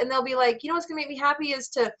all that and they'll be like, what's going to make me happy is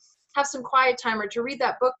to have some quiet time, or to read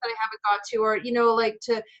that book that I haven't got to, or, like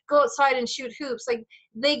to go outside and shoot hoops. Like,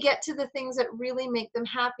 they get to the things that really make them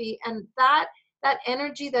happy. And that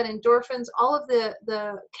energy, that endorphins, all of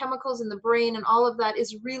the chemicals in the brain and all of that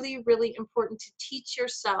is really, really important to teach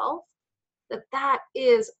yourself that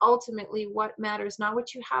is ultimately what matters, not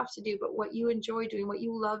what you have to do, but what you enjoy doing, what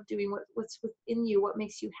you love doing, what's within you, what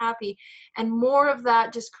makes you happy. And more of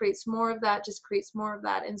that just creates more of that, just creates more of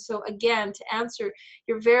that. And so again, to answer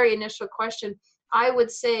your very initial question, I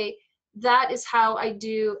would say that is how I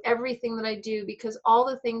do everything that I do, because all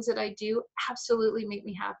the things that I do absolutely make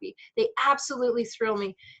me happy. They absolutely thrill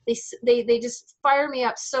me. They just fire me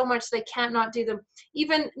up so much that I can't not do them.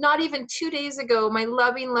 Not even 2 days ago, my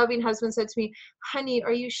loving husband said to me, honey,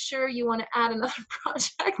 are you sure you want to add another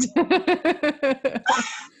project?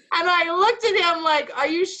 And I looked at him like, are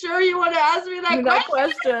you sure you want to ask me that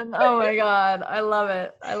question? Oh my God. I love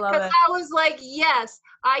it. Because I was like, yes,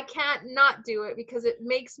 I can't not do it because it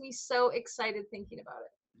makes me so excited thinking about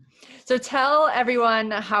it. So tell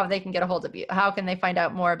everyone how they can get a hold of you. How can they find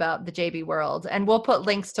out more about the JB World? And we'll put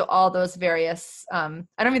links to all those various, I don't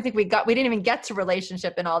even think we didn't even get to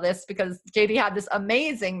relationship in all this, because JB had this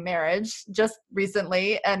amazing marriage just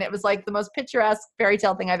recently. And it was like the most picturesque fairy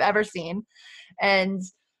tale thing I've ever seen. And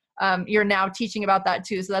you're now teaching about that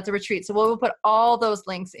too. So that's a retreat. So we'll put all those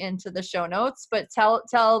links into the show notes, but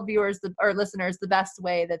tell viewers or listeners the best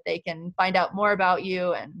way that they can find out more about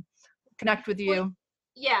you and connect with you.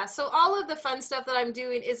 Yeah, so all of the fun stuff that I'm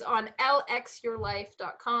doing is on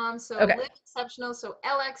lxyourlife.com. So Okay. Live Exceptional, so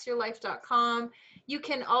lxyourlife.com. You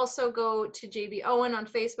can also go to JB Owen on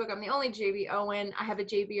Facebook. I'm the only JB Owen. I have a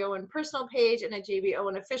JB Owen personal page and a JB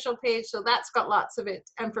Owen official page. So that's got lots of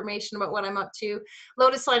information about what I'm up to.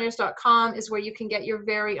 Lotusliners.com is where you can get your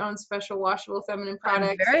very own special washable feminine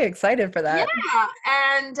product. I'm very excited for that. Yeah,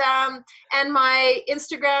 and my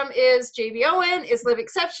Instagram is JB Owen, is Live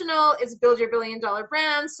Exceptional, is Build Your $1 Billion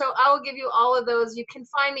Brand. So I will give you all of those. You can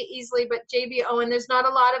find me easily, but JB Owen, there's not a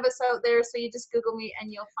lot of us out there, so you just Google me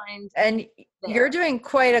and you'll find. And there. You're doing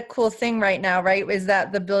quite a cool thing right now, right? Is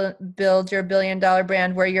that the Build Your $1 Billion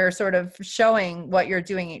Brand, where you're sort of showing what you're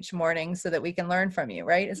doing each morning so that we can learn from you,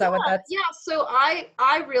 right? Is that what that's? Yeah. So I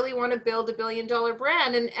really want to build $1 billion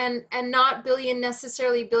brand, and not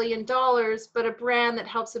necessarily $1 billion, but a brand that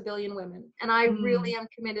helps 1 billion women. And I really am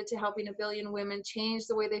committed to helping 1 billion women change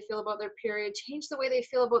the way they feel about their period, change the way they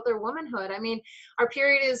feel about their womanhood. I mean, our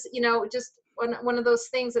period is, just one of those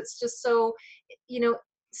things that's just so,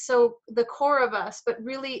 so the core of us, but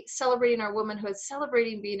really celebrating our womanhood,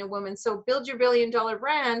 celebrating being a woman. So Build Your $1 Billion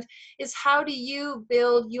Brand is, how do you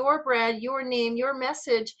build your brand, your name, your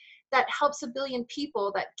message that helps 1 billion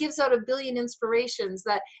people, that gives out 1 billion inspirations,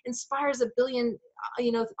 that inspires 1 billion,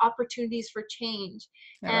 opportunities for change.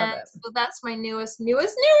 And so that's my newest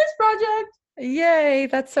project. Yay,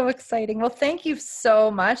 that's so exciting. Well, thank you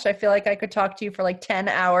so much. I feel like I could talk to you for like 10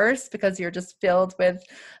 hours because you're just filled with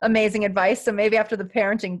amazing advice. So maybe after the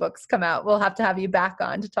parenting books come out, we'll have to have you back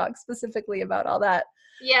on to talk specifically about all that.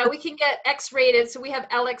 Yeah, we can get X-rated. So we have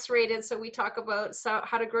LX-rated. So we talk about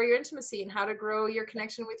how to grow your intimacy and how to grow your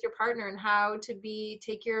connection with your partner, and how to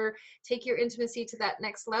take your intimacy to that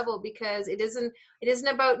next level, because it isn't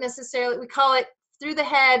about necessarily, we call it through the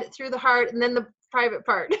head, through the heart, and then the private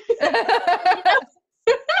part.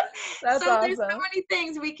 That's so awesome. There's so many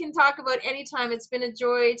things we can talk about anytime. It's been a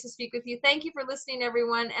joy to speak with you. Thank you for listening,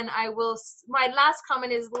 everyone. And my last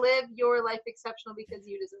comment is, live your life exceptional, because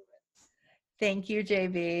you deserve it. Thank you,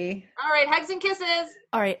 JB. All right, hugs and kisses.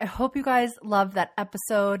 All right, I hope you guys loved that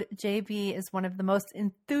episode. JB is one of the most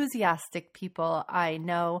enthusiastic people I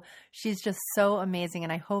know. She's just so amazing,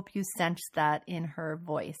 and I hope you sensed that in her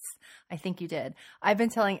voice. I think you did. I've been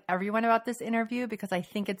telling everyone about this interview because I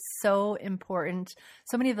think it's so important.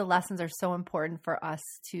 So many of the lessons are so important for us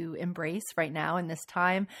to embrace right now in this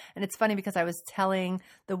time. And it's funny because I was telling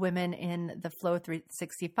the women in the Flow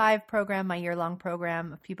 365 program, my year-long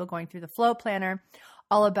program of people going through the Flow Planner,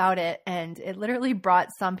 all about it. And it literally brought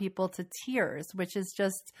some people to tears, which is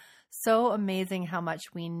just So amazing how much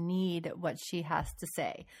we need what she has to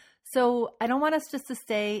say. So I don't want us just to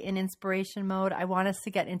stay in inspiration mode. I want us to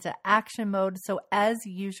get into action mode. So as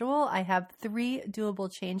usual, I have 3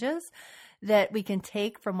 doable changes that we can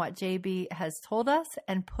take from what JB has told us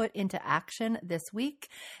and put into action this week.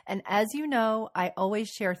 And as you know, I always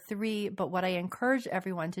share 3, but what I encourage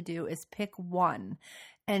everyone to do is pick 1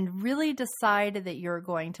 and really decide that you're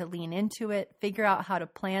going to lean into it, figure out how to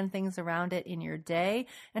plan things around it in your day,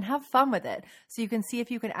 and have fun with it so you can see if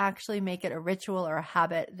you can actually make it a ritual or a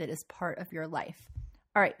habit that is part of your life.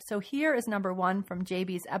 All right, so here is number 1 from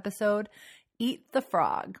JB's episode, Eat the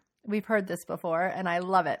Frog. We've heard this before, and I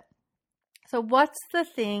love it. So what's the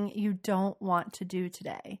thing you don't want to do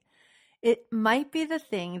today? It might be the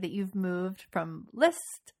thing that you've moved from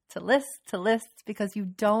list to list to list because you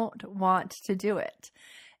don't want to do it.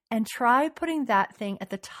 And try putting that thing at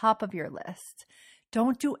the top of your list.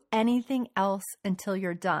 Don't do anything else until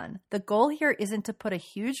you're done. The goal here isn't to put a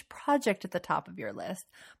huge project at the top of your list,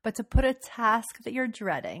 but to put a task that you're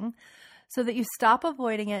dreading so that you stop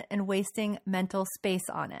avoiding it and wasting mental space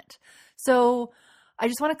on it. So I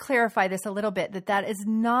just want to clarify this a little bit, that is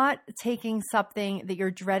not taking something that you're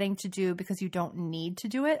dreading to do because you don't need to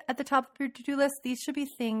do it at the top of your to-do list. These should be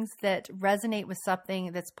things that resonate with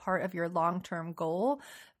something that's part of your long-term goal,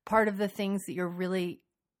 part of the things that you really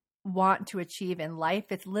want to achieve in life.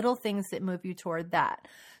 It's little things that move you toward that.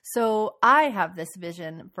 So I have this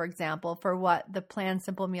vision, for example, for what the Plan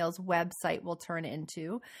Simple Meals website will turn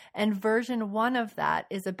into. And version 1 of that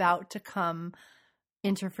is about to come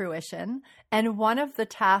into fruition. And one of the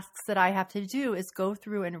tasks that I have to do is go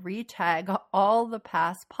through and retag all the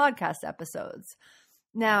past podcast episodes.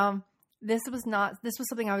 Now, this was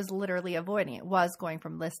something I was literally avoiding. It was going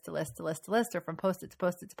from list to list to list to list, or from post-it to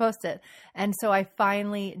post-it to post-it. And so I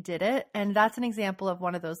finally did it. And that's an example of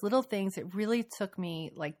one of those little things. It really took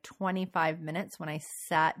me like 25 minutes when I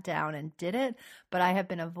sat down and did it, but I have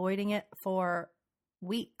been avoiding it for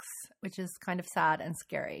weeks, which is kind of sad and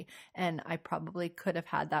scary. And I probably could have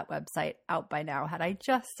had that website out by now had I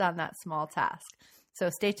just done that small task. So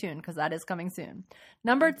stay tuned because that is coming soon.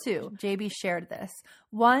 Number 2, JB shared this.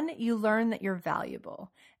 1, you learn that you're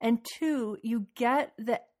valuable. And 2, you get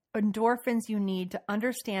the endorphins you need to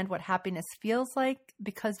understand what happiness feels like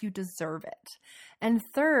because you deserve it. And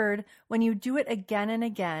 3rd, when you do it again and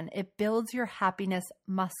again, it builds your happiness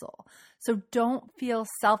muscle. So don't feel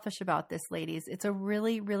selfish about this, ladies. It's a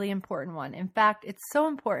really, really important one. In fact, it's so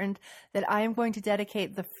important that I am going to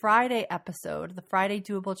dedicate the Friday episode, the Friday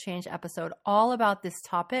Doable Change episode, all about this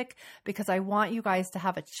topic because I want you guys to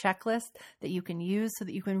have a checklist that you can use so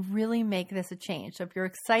that you can really make this a change. So if you're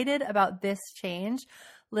excited about this change,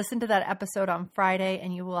 listen to that episode on Friday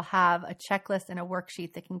and you will have a checklist and a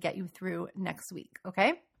worksheet that can get you through next week,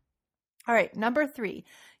 okay? All right, number 3,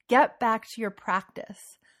 get back to your practice.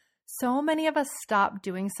 So many of us stop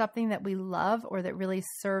doing something that we love or that really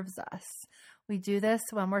serves us. We do this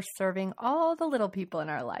when we're serving all the little people in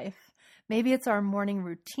our life. Maybe it's our morning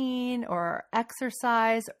routine or our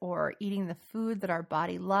exercise or eating the food that our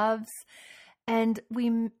body loves. And we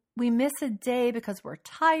miss a day because we're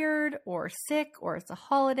tired or sick or it's a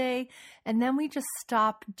holiday, and then we just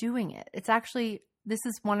stop doing it. This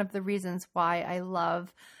is one of the reasons why I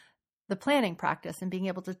love the planning practice and being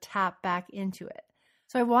able to tap back into it.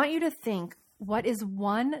 So I want you to think, what is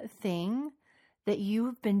one thing that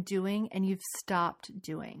you've been doing and you've stopped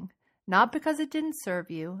doing? Not because it didn't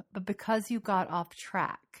serve you, but because you got off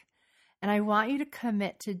track. And I want you to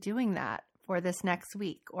commit to doing that for this next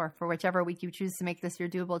week or for whichever week you choose to make this your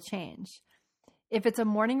doable change. If it's a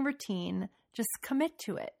morning routine, just commit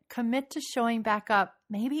to it. Commit to showing back up,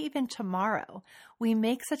 maybe even tomorrow. We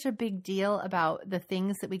make such a big deal about the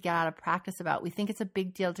things that we get out of practice about. We think it's a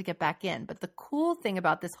big deal to get back in. But the cool thing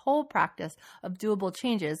about this whole practice of doable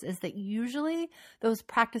changes is that usually those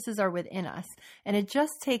practices are within us. And it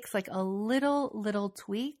just takes like a little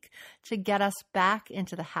tweak to get us back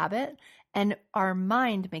into the habit. And our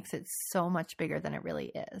mind makes it so much bigger than it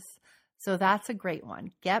really is. So that's a great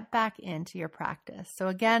one. Get back into your practice. So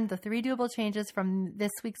again, the 3 doable changes from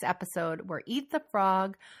this week's episode were eat the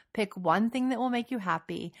frog, pick one thing that will make you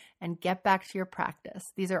happy, and get back to your practice.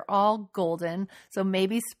 These are all golden, so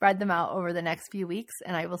maybe spread them out over the next few weeks,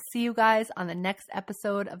 and I will see you guys on the next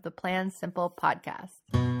episode of the Plan Simple podcast.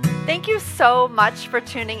 Thank you so much for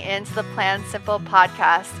tuning in to the Plan Simple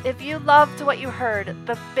podcast. If you loved what you heard,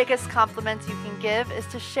 the biggest compliment you can give is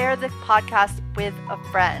to share the podcast with a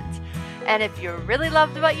friend. And if you really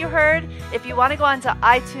loved what you heard, if you want to go onto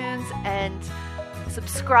iTunes and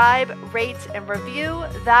subscribe, rate, and review,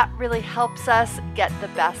 that really helps us get the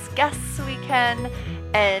best guests we can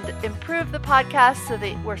and improve the podcast so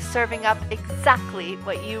that we're serving up exactly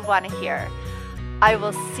what you want to hear. I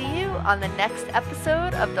will see you on the next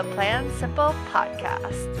episode of the Plan Simple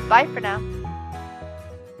podcast. Bye for now.